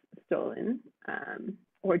archives stolen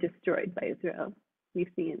or destroyed by Israel.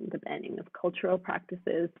 We've seen the banning of cultural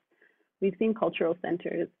practices. We've seen cultural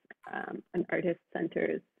centers and artist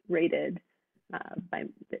centers raided by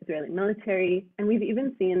the Israeli military. And we've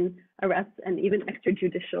even seen arrests and even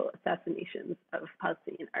extrajudicial assassinations of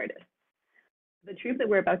Palestinian artists. The troupe that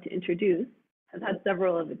we're about to introduce has had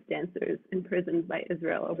several of its dancers imprisoned by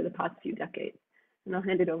Israel over the past few decades. And I'll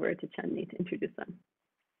hand it over to Chandni to introduce them.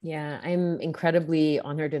 Yeah, I'm incredibly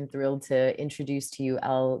honored and thrilled to introduce to you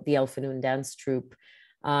the El Funoun Dance Troupe,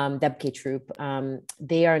 Dabke Troupe.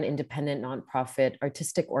 They are an independent nonprofit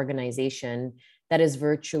artistic organization that is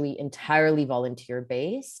virtually entirely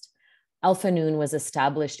volunteer-based. El Funoun was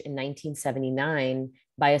established in 1979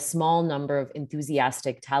 by a small number of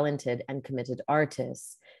enthusiastic, talented, and committed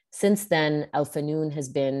artists. Since then, El Funoun has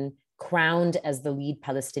been crowned as the lead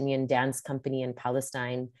Palestinian dance company in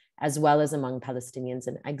Palestine, as well as among Palestinians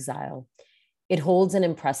in exile. It holds an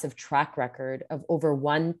impressive track record of over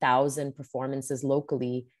 1,000 performances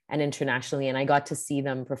locally and internationally, and I got to see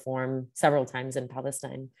them perform several times in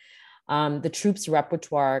Palestine. The troupe's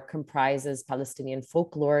repertoire comprises Palestinian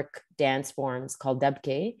folkloric dance forms called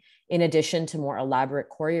Dabke, in addition to more elaborate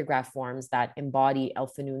choreographed forms that embody El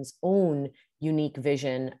Funoun's own unique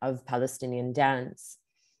vision of Palestinian dance.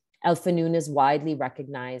 El Funoun is widely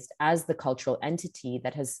recognized as the cultural entity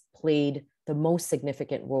that has played the most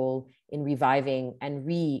significant role in reviving and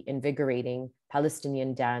reinvigorating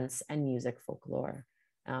Palestinian dance and music folklore.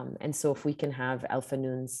 And so if we can have El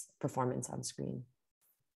Funoun's performance on screen.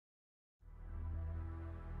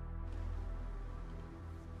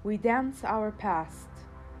 We dance our past,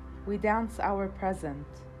 we dance our present,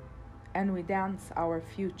 and we dance our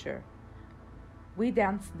future we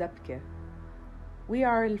dance Dabke. We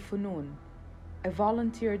are El Funoun, a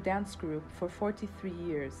volunteer dance group for 43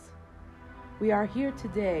 years. We are here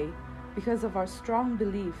today because of our strong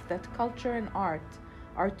belief that culture and art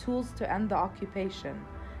are tools to end the occupation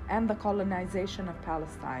and the colonization of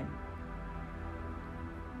Palestine.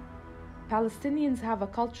 Palestinians have a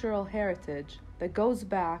cultural heritage that goes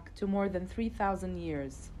back to more than 3,000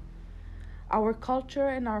 years. Our culture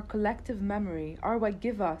and our collective memory are what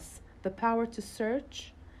give us the power to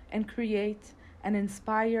search and create and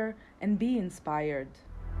inspire and be inspired,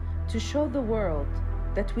 to show the world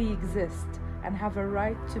that we exist and have a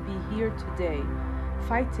right to be here today,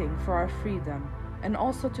 fighting for our freedom, and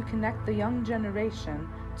also to connect the young generation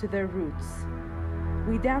to their roots.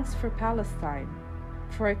 We dance for Palestine,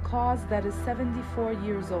 for a cause that is 74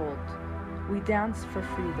 years old. We dance for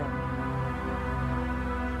freedom.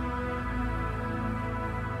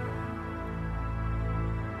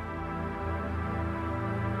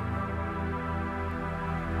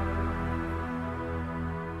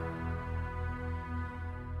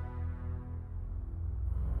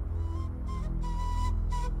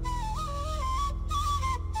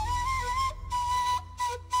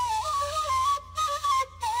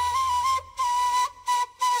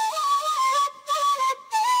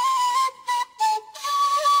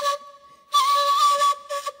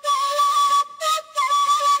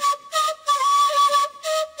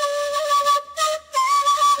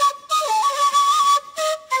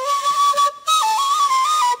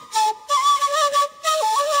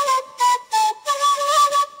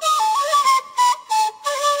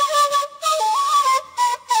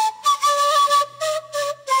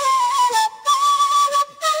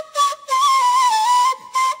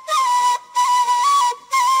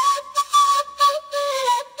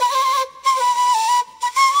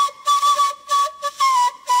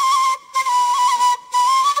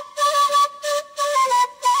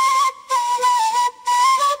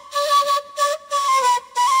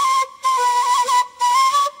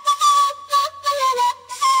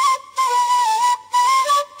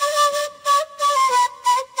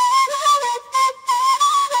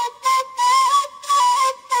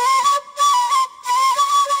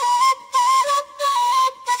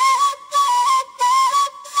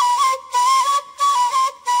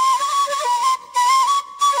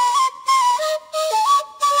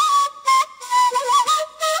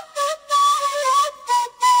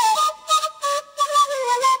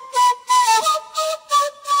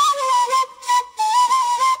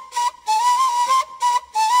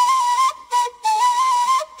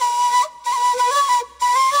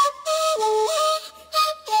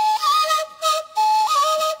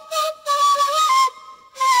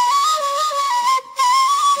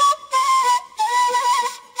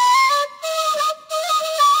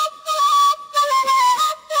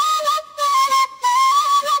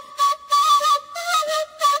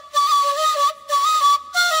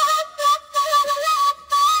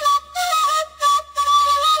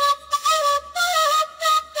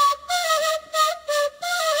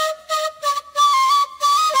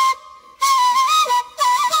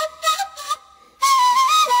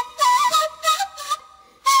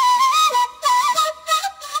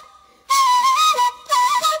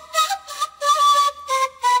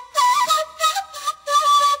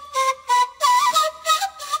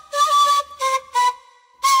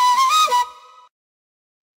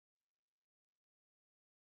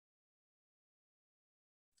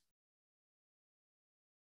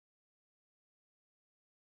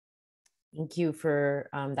 Thank you for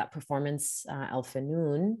that performance, El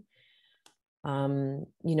Fanoun.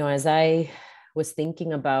 You know, as I was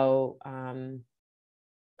thinking about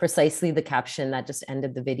precisely the caption that just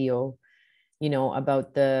ended the video, you know,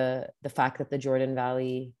 about the fact that the Jordan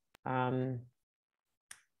Valley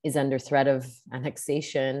is under threat of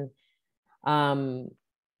annexation,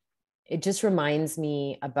 it just reminds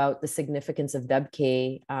me about the significance of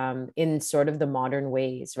Dabke in sort of the modern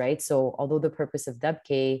ways, right? So although the purpose of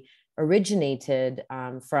Dabke originated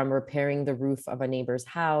from repairing the roof of a neighbor's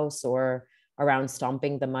house or around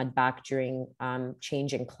stomping the mud back during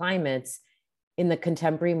changing climates, in the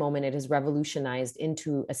contemporary moment, it has revolutionized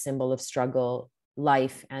into a symbol of struggle,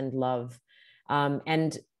 life, and love.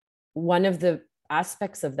 And one of the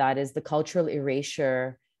aspects of that is the cultural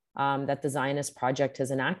erasure that the Zionist project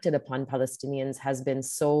has enacted upon Palestinians has been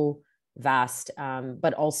so vast,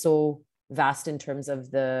 but also vast in terms of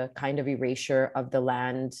the kind of erasure of the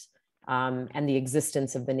land and the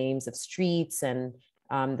existence of the names of streets and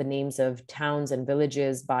the names of towns and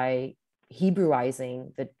villages by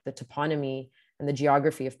Hebrewizing the toponymy the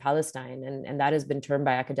geography of Palestine. And that has been termed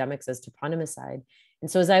by academics as toponymicide. And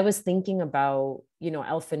so as I was thinking about,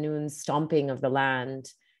 El Funoun's stomping of the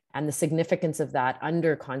land and the significance of that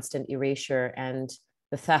under constant erasure and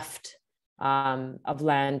the theft of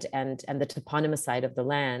land and the toponymicide of the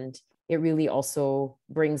land, it really also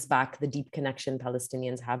brings back the deep connection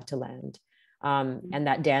Palestinians have to land. And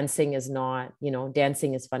that dancing is not,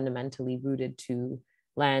 dancing is fundamentally rooted to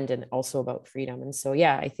land and also about freedom. And so,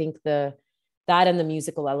 yeah, I think that and the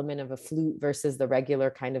musical element of a flute versus the regular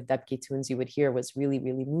kind of Dabke tunes you would hear was really,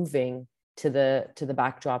 really moving to the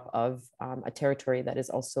backdrop of a territory that is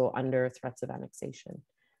also under threats of annexation.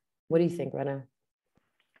 What do you think, Rana?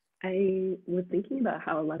 I was thinking about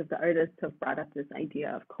how a lot of the artists have brought up this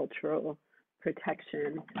idea of cultural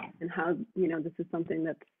protection and how, this is something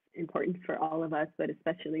that's important for all of us, but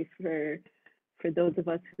especially for those of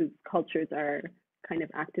us whose cultures are kind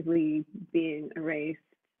of actively being erased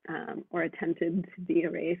or attempted to be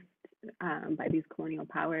erased by these colonial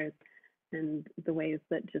powers, and the ways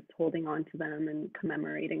that just holding on to them and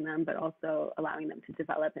commemorating them, but also allowing them to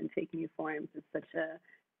develop and take new forms is such a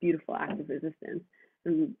beautiful act of resistance.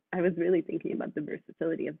 And I was really thinking about the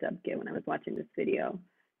versatility of Dabke when I was watching this video.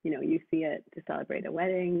 You see it to celebrate a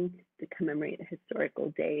wedding, to commemorate a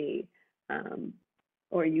historical day,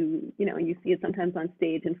 or you see it sometimes on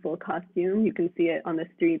stage in full costume. You can see it on the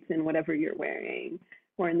streets in whatever you're wearing,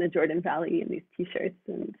 or in the Jordan Valley in these t-shirts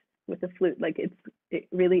and with a flute. Like it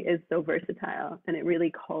really is so versatile, and it really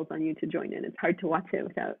calls on you to join in. It's hard to watch it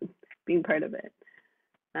without being part of it.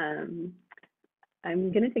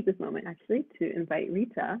 I'm going to take this moment actually to invite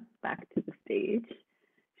Rita back to the stage.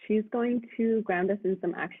 She's going to ground us in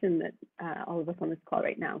some action that all of us on this call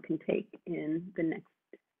right now can take in the next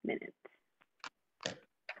minute.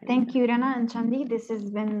 Thank you, Rana and Chandni. This has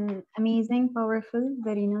been amazing, powerful,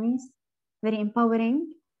 very nice, very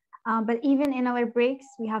empowering. But even in our breaks,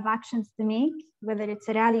 we have actions to make, whether it's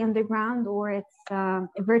a rally on the ground or it's a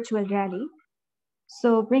virtual rally.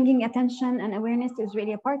 So bringing attention and awareness to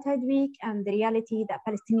Israeli Apartheid Week and the reality that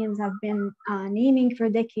Palestinians have been naming for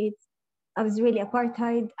decades of Israeli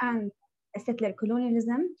apartheid and settler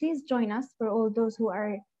colonialism. Please join us. For all those who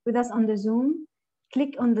are with us on the Zoom,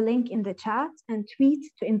 click on the link in the chat and tweet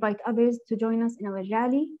to invite others to join us in our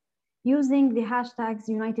rally using the hashtags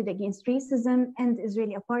United Against Racism, End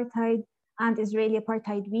Israeli Apartheid, and Israeli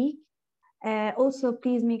Apartheid Week. Also,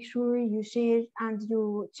 please make sure you share and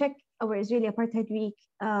you check our Israeli Apartheid Week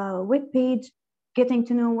webpage, getting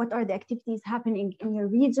to know what are the activities happening in your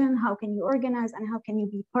region, how can you organize, and how can you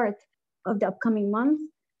be part of the upcoming month.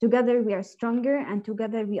 Together we are stronger, and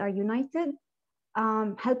together we are united.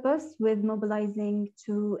 Help us with mobilizing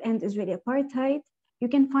to end Israeli apartheid. You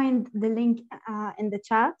can find the link in the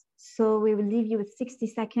chat. So we will leave you with 60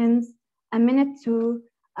 seconds, a minute to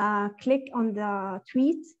click on the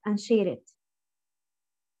tweet and share it.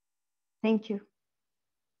 Thank you.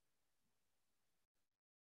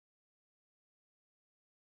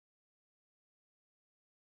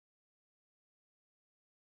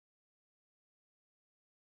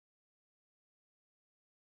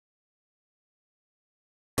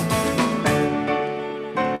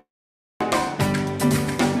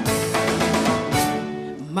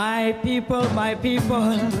 My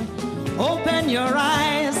people, open your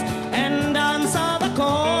eyes and answer the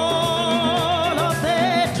call of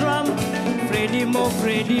the drum. Freddie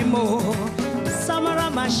Mo, Samara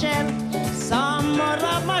Machel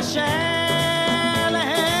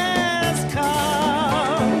has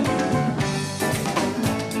come.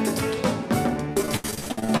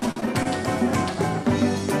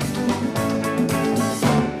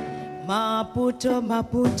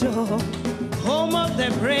 Maputo, home of the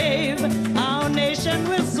brave, our nation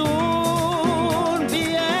will soon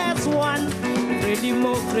be as one. Freddie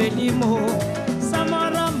Mo,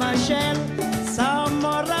 Samara Machel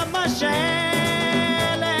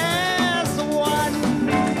as one.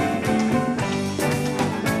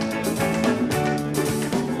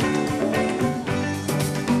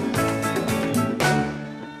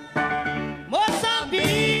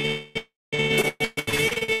 Mozambique.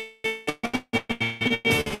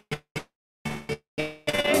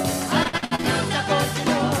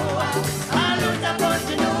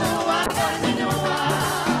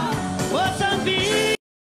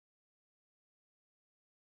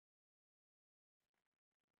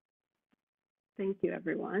 Thank you,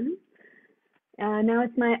 everyone. Now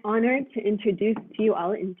it's my honor to introduce to you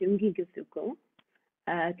all Ndungi Githuku,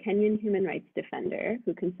 a Kenyan human rights defender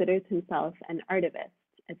who considers himself an artivist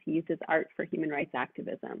as he uses art for human rights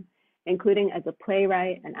activism, including as a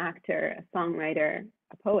playwright, an actor, a songwriter,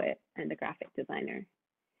 a poet, and a graphic designer.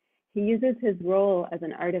 He uses his role as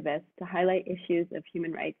an artivist to highlight issues of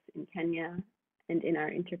human rights in Kenya and in our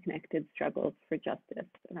interconnected struggles for justice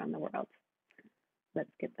around the world. Let's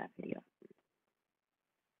get that video.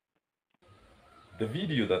 The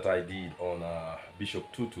video that I did on Bishop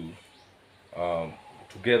Tutu,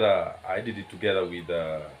 I did it together with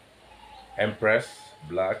Empress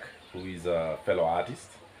Black, who is a fellow artist.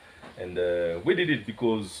 And we did it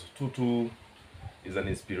because Tutu is an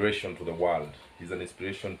inspiration to the world. He's an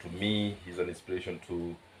inspiration to me. He's an inspiration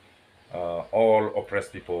to all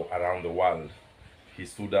oppressed people around the world. He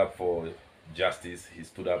stood up for justice. He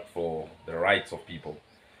stood up for the rights of people.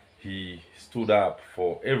 He stood up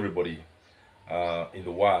for everybody in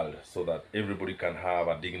the world so that everybody can have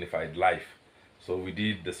a dignified life. So we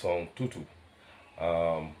did the song Tutu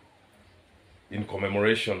in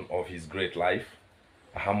commemoration of his great life,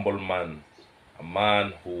 a humble man, a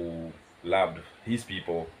man who loved his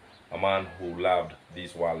people, a man who loved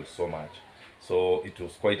this world so much. So it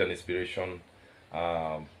was quite an inspiration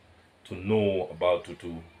to know about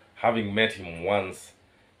Tutu. Having met him once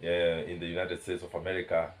in the United States of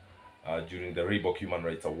America during the Reebok Human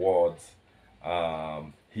Rights Awards,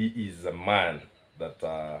 he is a man that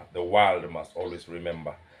the world must always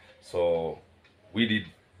remember. So we did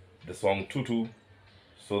the song Tutu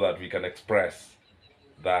so that we can express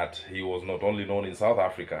that he was not only known in South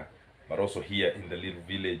Africa, but also here in the little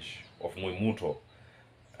village of Mwimuto.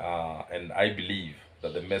 And I believe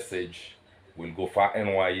that the message will go far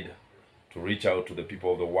and wide to reach out to the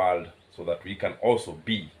people of the world so that we can also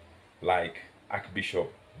be like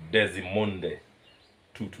Archbishop Desmond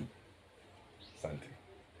Tutu. Santi.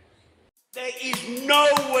 There is no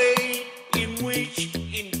way in which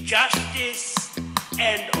injustice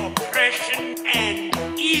and oppression and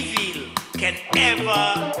evil can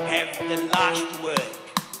ever have the last word.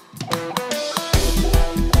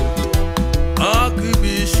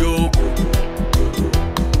 Archbishop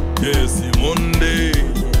Desmond,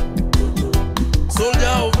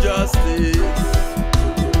 soldier of justice,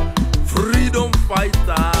 freedom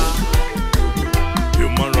fighter,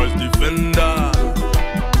 human rights defender,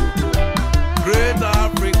 great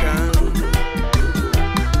African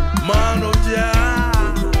man of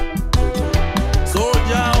Jah,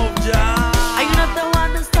 soldier of Jah. Are you not the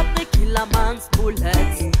one to stop the killer man's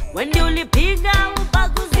bullets? When you live big down,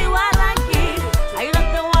 Baguzi Walaki. Are you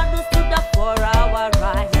not the one who stood up for our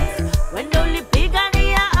rights? When you live big and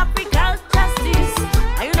near Africa's justice.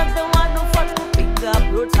 Are you not the one who fought to pick up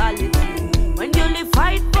brutality? When you live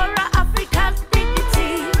fight for our Africa's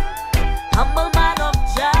dignity. Humble man of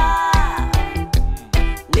Jah,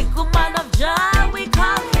 little man of Jah, we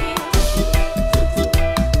call him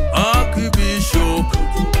Archbishop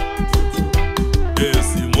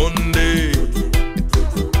Desmond,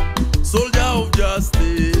 soldier of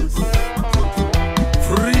justice,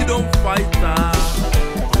 freedom fighter,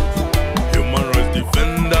 human rights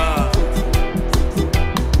defender,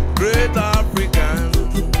 great African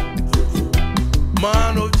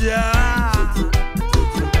man of Jah,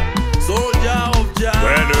 soldier of Jah.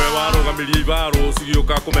 When we want to believe our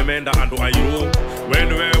Sigioka Kumemenda and Ayo, when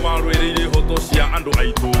we want to really Hotosia and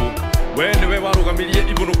Aito, when we want to believe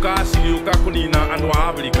Ibunuka, Sigioka Kunina and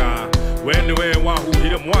Africa, when we want to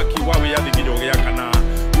hear Mwaki, what we are the Gido Yakana,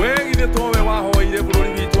 when the Tome Waho, the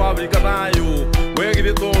Bouhrizi to Africa, when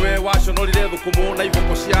the Tome wash on the Kumona,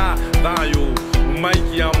 Ibukosia, Dayo,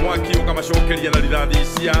 Mikey and Mwaki, Okamashoki, and Lidadi,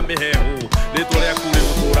 Sia Mehehu, Little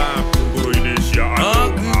Yakura, Bouhrizi,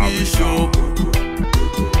 Archbishop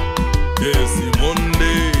Desmond,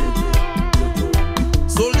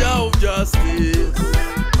 soldier of justice,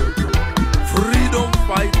 freedom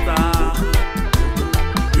fighter,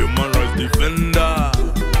 human rights defender,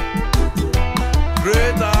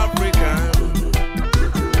 great African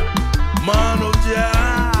man of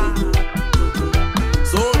Jah,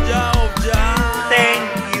 soldier of Jah. Thank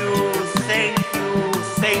you, thank you,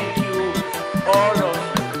 thank you, all of you.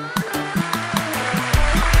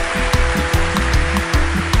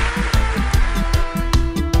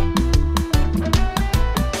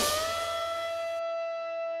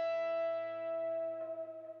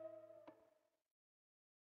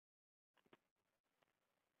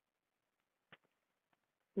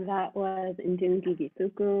 That was Ndungi,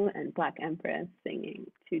 Githuku, and Black Empress singing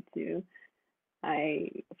Tutu. I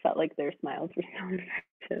felt like their smiles were so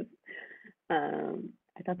infectious.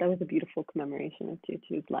 I thought that was a beautiful commemoration of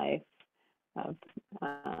Tutu's life, of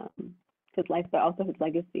his life, but also his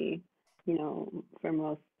legacy. You know, for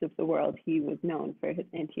most of the world, he was known for his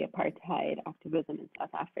anti-apartheid activism in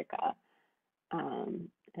South Africa.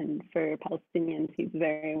 And for Palestinians, he's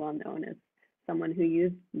very well known as someone who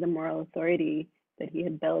used the moral authority that he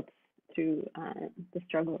had built through the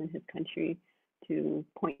struggle in his country to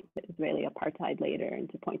point to Israeli apartheid later and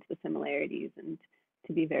to point to the similarities and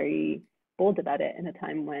to be very bold about it in a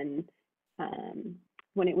time when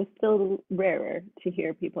it was still rarer to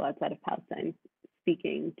hear people outside of Palestine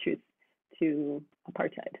speaking truth to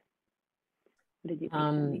apartheid. What did you think,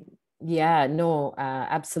 Chandni? Yeah, no,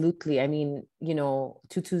 absolutely. I mean, you know,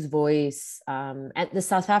 Tutu's voice, and the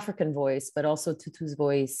South African voice, but also Tutu's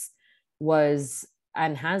voice was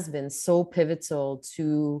and has been so pivotal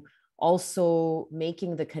to also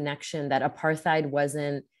making the connection that apartheid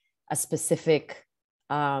wasn't a specific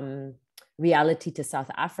reality to South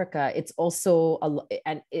Africa. It's also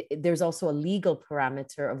there's also a legal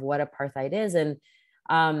parameter of what apartheid is. And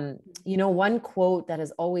you know, one quote that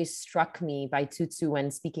has always struck me by Tutu when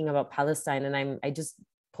speaking about Palestine, and I just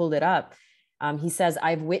pulled it up. He says,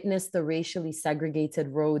 "I've witnessed the racially segregated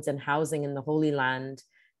roads and housing in the Holy Land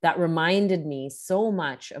that reminded me so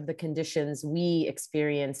much of the conditions we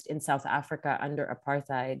experienced in South Africa under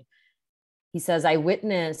apartheid." He says, "I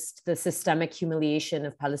witnessed the systemic humiliation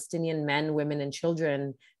of Palestinian men, women, and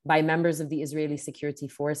children by members of the Israeli security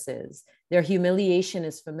forces. Their humiliation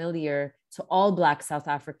is familiar to all Black South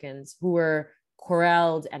Africans who were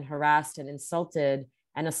corralled and harassed and insulted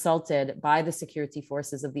and assaulted by the security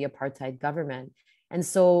forces of the apartheid government." And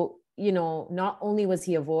so, you know, not only was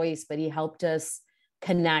he a voice, but he helped us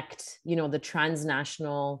connect, you know, the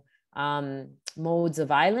transnational modes of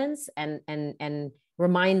violence and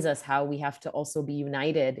reminds us how we have to also be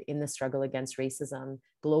united in the struggle against racism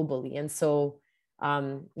globally. And so,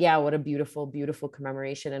 yeah, what a beautiful, beautiful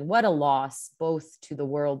commemoration, and what a loss both to the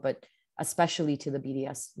world, but especially to the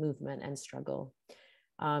BDS movement and struggle.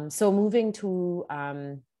 So moving to,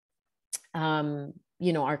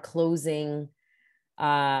 you know, our closing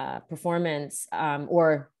performance,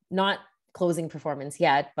 or not closing performance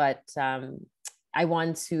yet, but I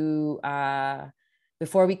want to,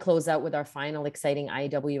 before we close out with our final exciting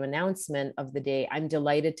IW announcement of the day, I'm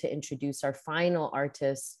delighted to introduce our final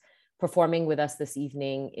artist performing with us this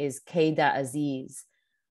evening is Kayda Aziz.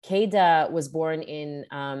 Kayda was born in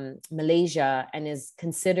Malaysia and is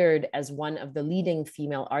considered as one of the leading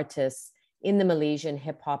female artists in the Malaysian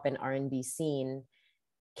hip hop and R&B scene.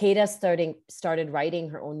 Kayda started writing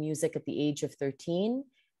her own music at the age of 13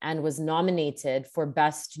 and was nominated for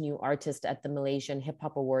Best New Artist at the Malaysian Hip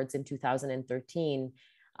Hop Awards in 2013.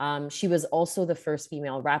 She was also the first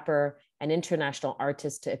female rapper and international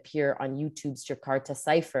artist to appear on YouTube's Jakarta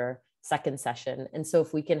Cypher second session. And so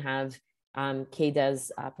if we can have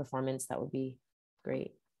Kayda's performance, that would be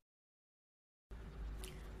great.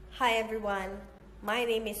 Hi everyone, my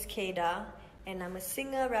name is Kayda and I'm a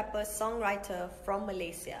singer, rapper, songwriter from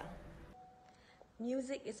Malaysia.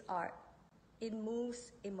 Music is art. It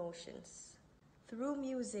moves emotions. Through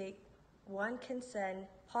music, one can send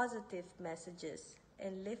positive messages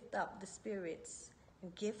and lift up the spirits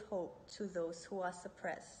and give hope to those who are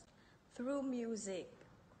suppressed. Through music,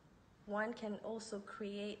 one can also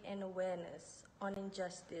create an awareness on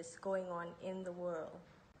injustice going on in the world.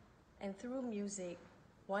 And through music,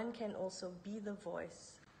 one can also be the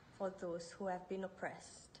voice for those who have been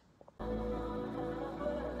oppressed.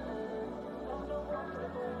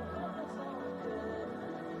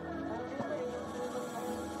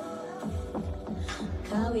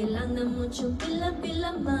 Kau hilang dan muncul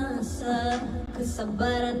bila-bila masa,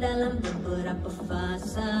 kesabaran dalam beberapa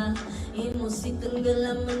fasa, emosi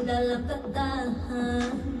tenggelam mendalam tak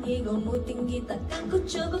tahan, egomu tinggi takkan ku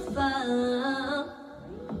coba faham.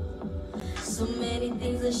 So many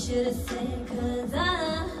things I should have said, cause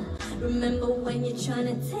I remember when you're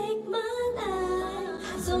trying to take my life.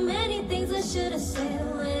 So many things I should have said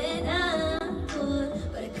when I could,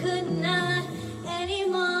 but I could not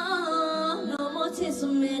anymore. So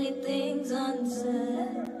many things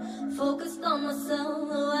unsaid. Focused on myself,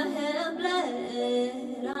 though I have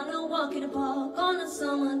bled. I'm not walking the park on a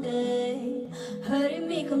summer day. Hurting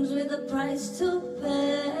me comes with a price to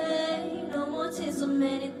pay. No more tears, so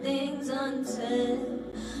many things unsaid.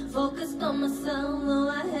 Focused on myself, though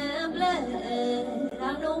I have bled.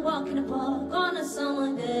 I'm not walking the park on a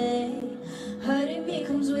summer day. Hurting me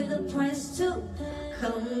comes with a price to pay.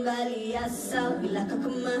 Kembali asal bila kau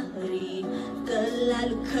kemari,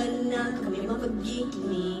 terlalu kenal kami memang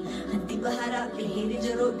begini. Hati berharap pilih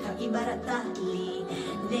dijerut kau ibarat tali.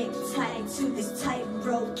 Necktie to this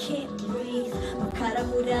tightrope, can't breathe. Perkara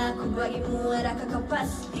mudah aku bagimu, adakah kau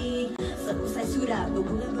pasti? Selesai sudah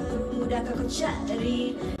berbunga baru, mudahkah kau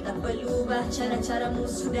cari? Tak perlu ubah cara-caramu,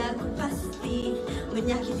 sudah aku pasti.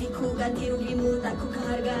 Menyakitiku ganti rugimu, tak ku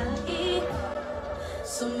hargai.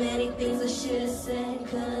 So many things I should have said,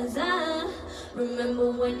 cause I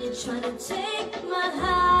Remember when you're trying to take my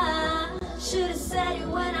high? Should've said it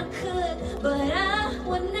when I could, but I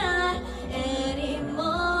would not anymore.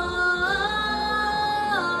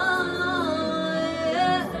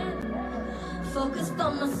 Yeah. Focused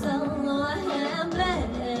on myself, though I am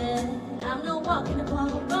bad. I'm not walking the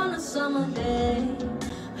park on a summer day.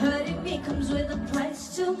 Hurting me comes with a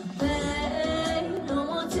price to pay. No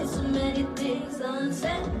more to so many things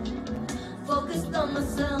unsaid. Focused on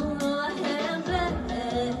myself, though I am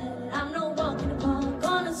bad. I'm not walking the park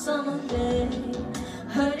on a summer day.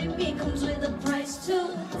 Hurting me comes with a price too.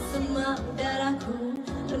 Sama udaraku,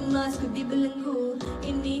 lemas ku di belenggu.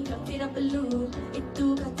 Ini kau tidak perlu,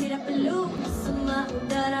 itu kau tidak perlu. Sama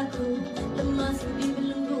udaraku, lemas ku di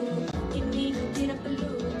belenggu. Ini kau tidak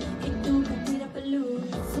perlu, itu kau tidak perlu.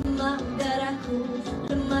 Sama udaraku,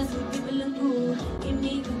 lemas ku di belenggu.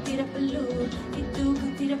 Ini kau tidak perlu, itu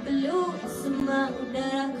kau tidak perlu. Sama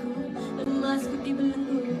udaraku, lemas ku di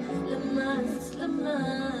belenggu. Lemas,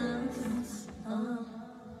 lemas.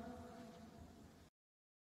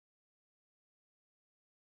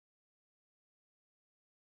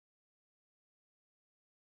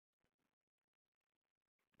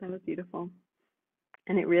 That was beautiful.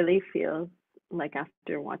 And it really feels like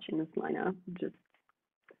after watching this lineup,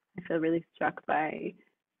 I feel really struck by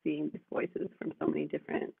seeing these voices from so many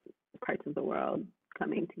different parts of the world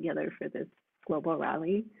coming together for this global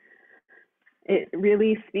rally. It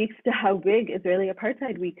really speaks to how big Israeli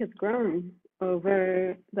Apartheid Week has grown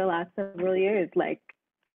over the last several years. Like,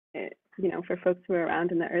 for folks who were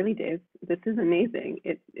around in the early days, this is amazing.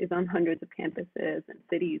 It is on hundreds of campuses and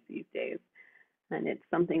cities these days. And it's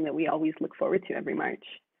something that we always look forward to every March.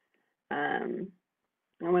 And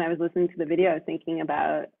when I was listening to the video, I was thinking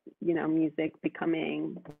about, music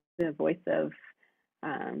becoming the voice of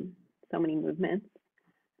so many movements.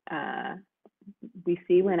 We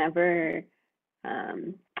see whenever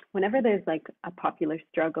there's like a popular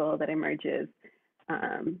struggle that emerges,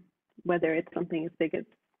 whether it's something as big as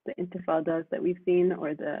the intifadas that we've seen,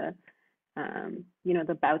 or the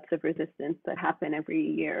bouts of resistance that happen every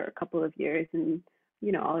year or a couple of years and,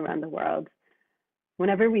 all around the world.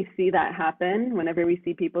 Whenever we see that happen, whenever we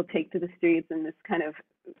see people take to the streets in this kind of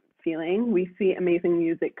feeling, we see amazing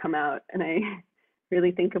music come out. And I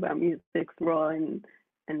really think about music's role and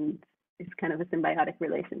it's kind of a symbiotic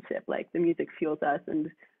relationship. Like the music fuels us and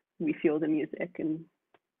we fuel the music. And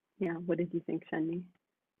yeah, what did you think, Chandni?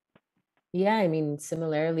 Yeah, I mean,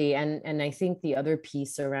 similarly. And I think the other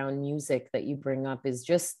piece around music that you bring up is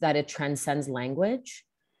just that it transcends language,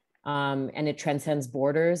 and it transcends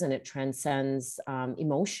borders, and it transcends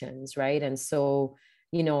emotions, right? And so,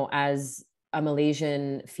 as a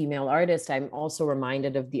Malaysian female artist, I'm also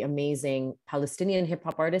reminded of the amazing Palestinian hip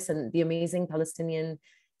hop artists and the amazing Palestinian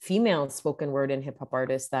female spoken word and hip hop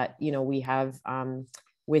artists that, we have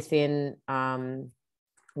within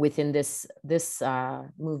this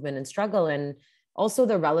movement and struggle, and also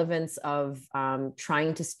the relevance of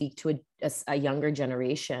trying to speak to a younger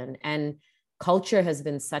generation. And culture has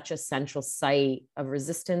been such a central site of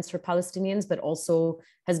resistance for Palestinians, but also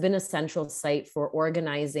has been a central site for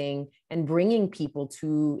organizing and bringing people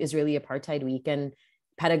to Israeli Apartheid Week. And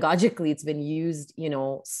pedagogically, it's been used,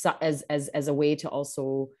 as a way to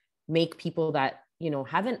also make people that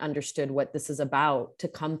haven't understood what this is about to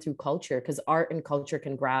come through culture, because art and culture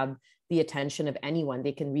can grab the attention of anyone.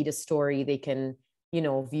 They can read a story, they can,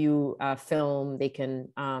 view a film, they can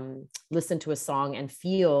listen to a song and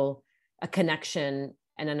feel a connection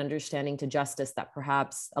and an understanding to justice that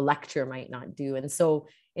perhaps a lecture might not do. And so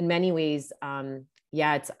in many ways,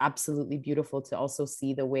 it's absolutely beautiful to also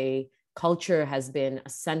see the way culture has been a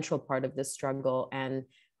central part of this struggle. And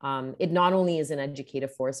it not only is an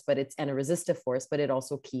educative force, but it's a resistive force, but it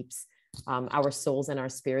also keeps our souls and our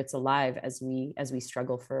spirits alive as we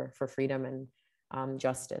struggle for freedom and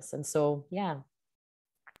justice. And so, yeah.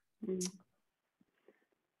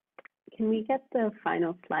 Can we get the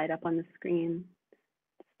final slide up on the screen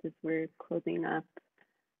just as we're closing up?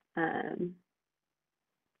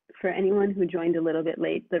 For anyone who joined a little bit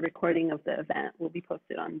late, the recording of the event will be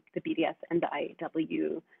posted on the BDS and the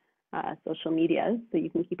IAW social medias, so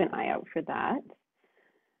you can keep an eye out for that.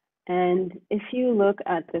 And if you look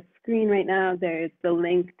at the screen right now, there's the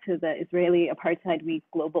link to the Israeli Apartheid Week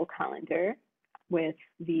global calendar with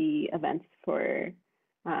the events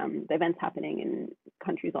happening in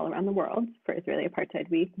countries all around the world for Israeli Apartheid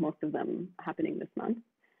Week, most of them happening this month.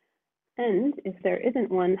 And if there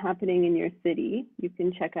isn't one happening in your city, you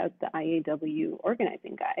can check out the IAW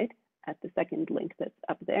organizing guide at the second link that's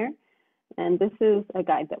up there. And this is a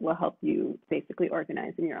guide that will help you basically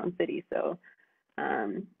organize in your own city. So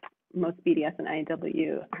most BDS and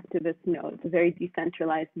IW activists know, it's a very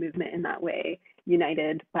decentralized movement in that way,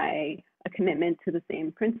 united by a commitment to the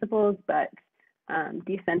same principles, but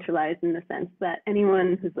decentralized in the sense that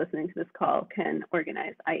anyone who's listening to this call can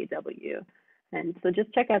organize IEW. And so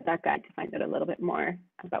just check out that guide to find out a little bit more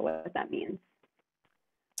about what that means.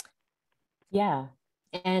 Yeah,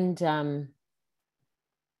 and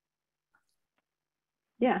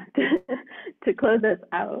yeah, to close us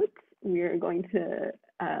out, we're going to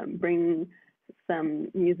bring some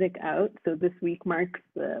music out. So this week marks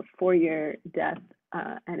the 4-year death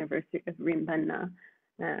anniversary of Rimbanna.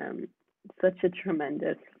 Such a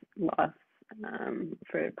tremendous loss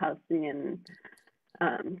for Palestinian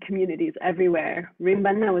communities everywhere.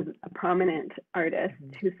 Rimbanna was a prominent artist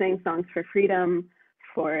who sang songs for freedom,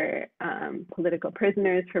 for political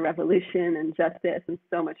prisoners, for revolution and justice, and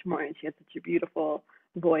so much more. And she had such a beautiful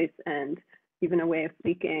voice and even a way of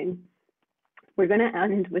speaking. We're going to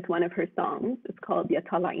end with one of her songs. It's called Ya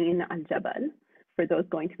Tala'in al Jabal, for those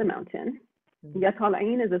going to the mountain. Ya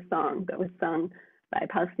Tala'in is a song that was sung by a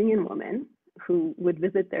Palestinian woman who would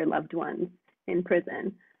visit their loved ones in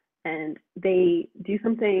prison. And they do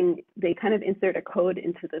something, they kind of insert a code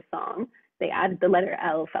into the song. They add the letter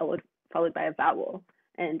L followed by a vowel.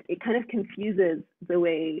 And it kind of confuses the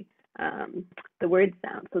way the words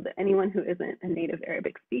sound, so that anyone who isn't a native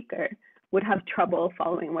Arabic speaker would have trouble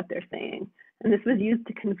following what they're saying. And this was used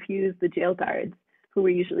to confuse the jail guards, who were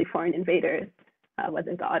usually foreign invaders,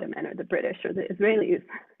 whether the Ottoman or the British or the Israelis.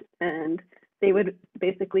 And they would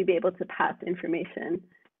basically be able to pass information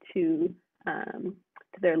to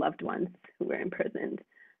their loved ones who were imprisoned.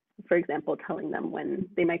 For example, telling them when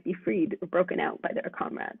they might be freed or broken out by their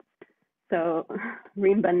comrades. So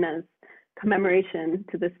Rimbanna's commemoration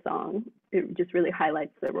to this song, it just really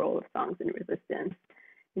highlights the role of songs in resistance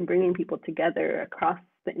in bringing people together across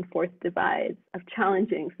the enforced divides of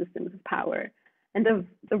challenging systems of power, and of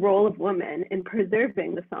the role of women in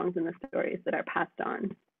preserving the songs and the stories that are passed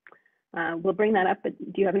on. We'll bring that up, but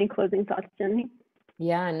do you have any closing thoughts, Chandni?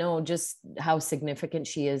 Yeah, no, just how significant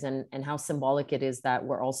she is, and how symbolic it is that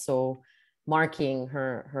we're also marking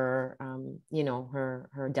her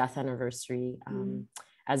death anniversary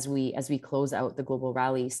as we close out the global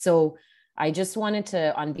rally. So I just wanted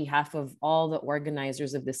to, on behalf of all the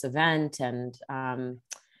organizers of this event, and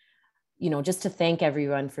just to thank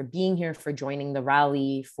everyone for being here, for joining the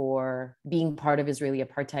rally, for being part of Israeli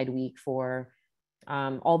Apartheid Week, for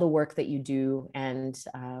all the work that you do. And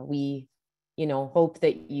we hope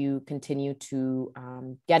that you continue to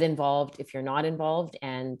get involved if you're not involved,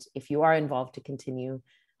 and if you are involved, to continue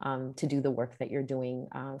to do the work that you're doing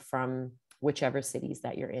from whichever cities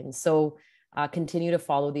that you're in. So continue to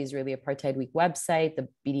follow the Israeli Apartheid Week website, the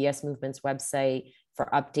BDS Movement's website, for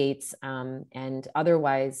updates. And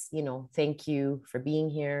otherwise, thank you for being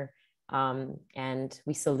here. And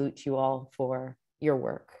we salute you all for your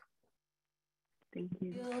work. Thank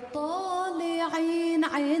you. طالعين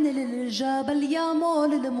عين للجبل يا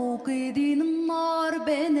مول الموقدين النار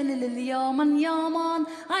بين اليمن يمان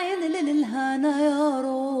عين للهنا يا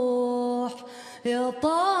روح يا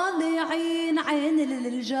طالعين عين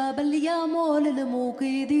للجبل يا مول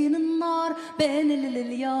الموقدين النار بين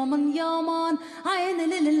اليمن يمان عين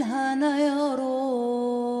للهنا يا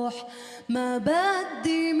روح ما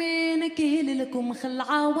بدي منك لكم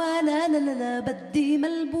خلعة ولا لا بدي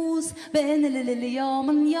ملبوس بين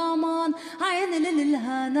اليمن يمان عين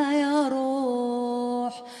للهنا يا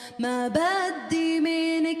روح ما بدي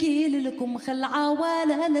منك لكم خلعة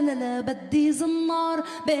ولا لا بدي زنار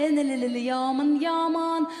بين اليمن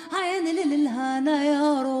يمان عين للهنا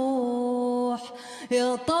يا روح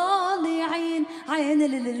يا طالعين عين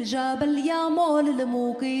للجبل يا مول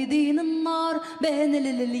الموقدين النار بين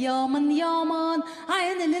اليمن يمان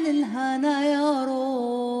عين للهنا يا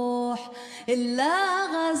روح إلا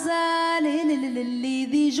غزال اللي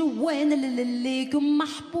ذي جوين اللي كم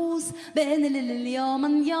محبوس بين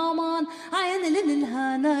اليمن يمان عين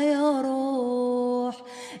للهنا يا روح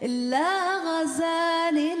إلا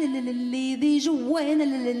غزال اللي ذي جوين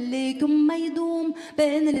اللي كم ميدوم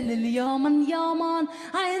بين اليمن يمان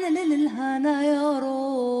عين للهنا يا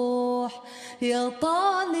روح يا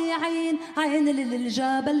طالعين عين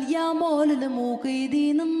للجبل يا مول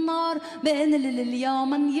الموقدين النار بين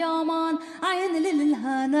اليمن يمان عين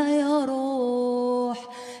للهنا يا روح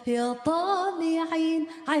يا طالعين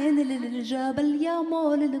عين للجبل يا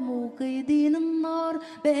مول الموقدين النار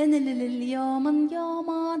بين اليمن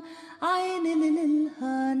يمان عين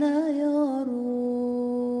للهنا يا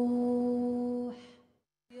روح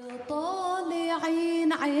يا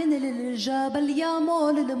طالعين عين للجبل يا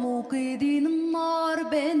مول الموقدين النار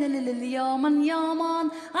بين اليمن يمان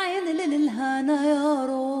عين للهنا يا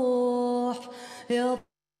روح Help.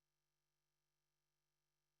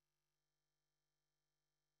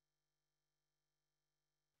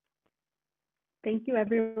 Thank you,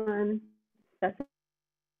 everyone.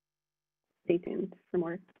 Stay tuned for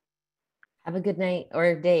more. Have a good night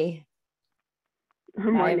or day. Or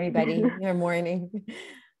Bye, morning. everybody. Or morning.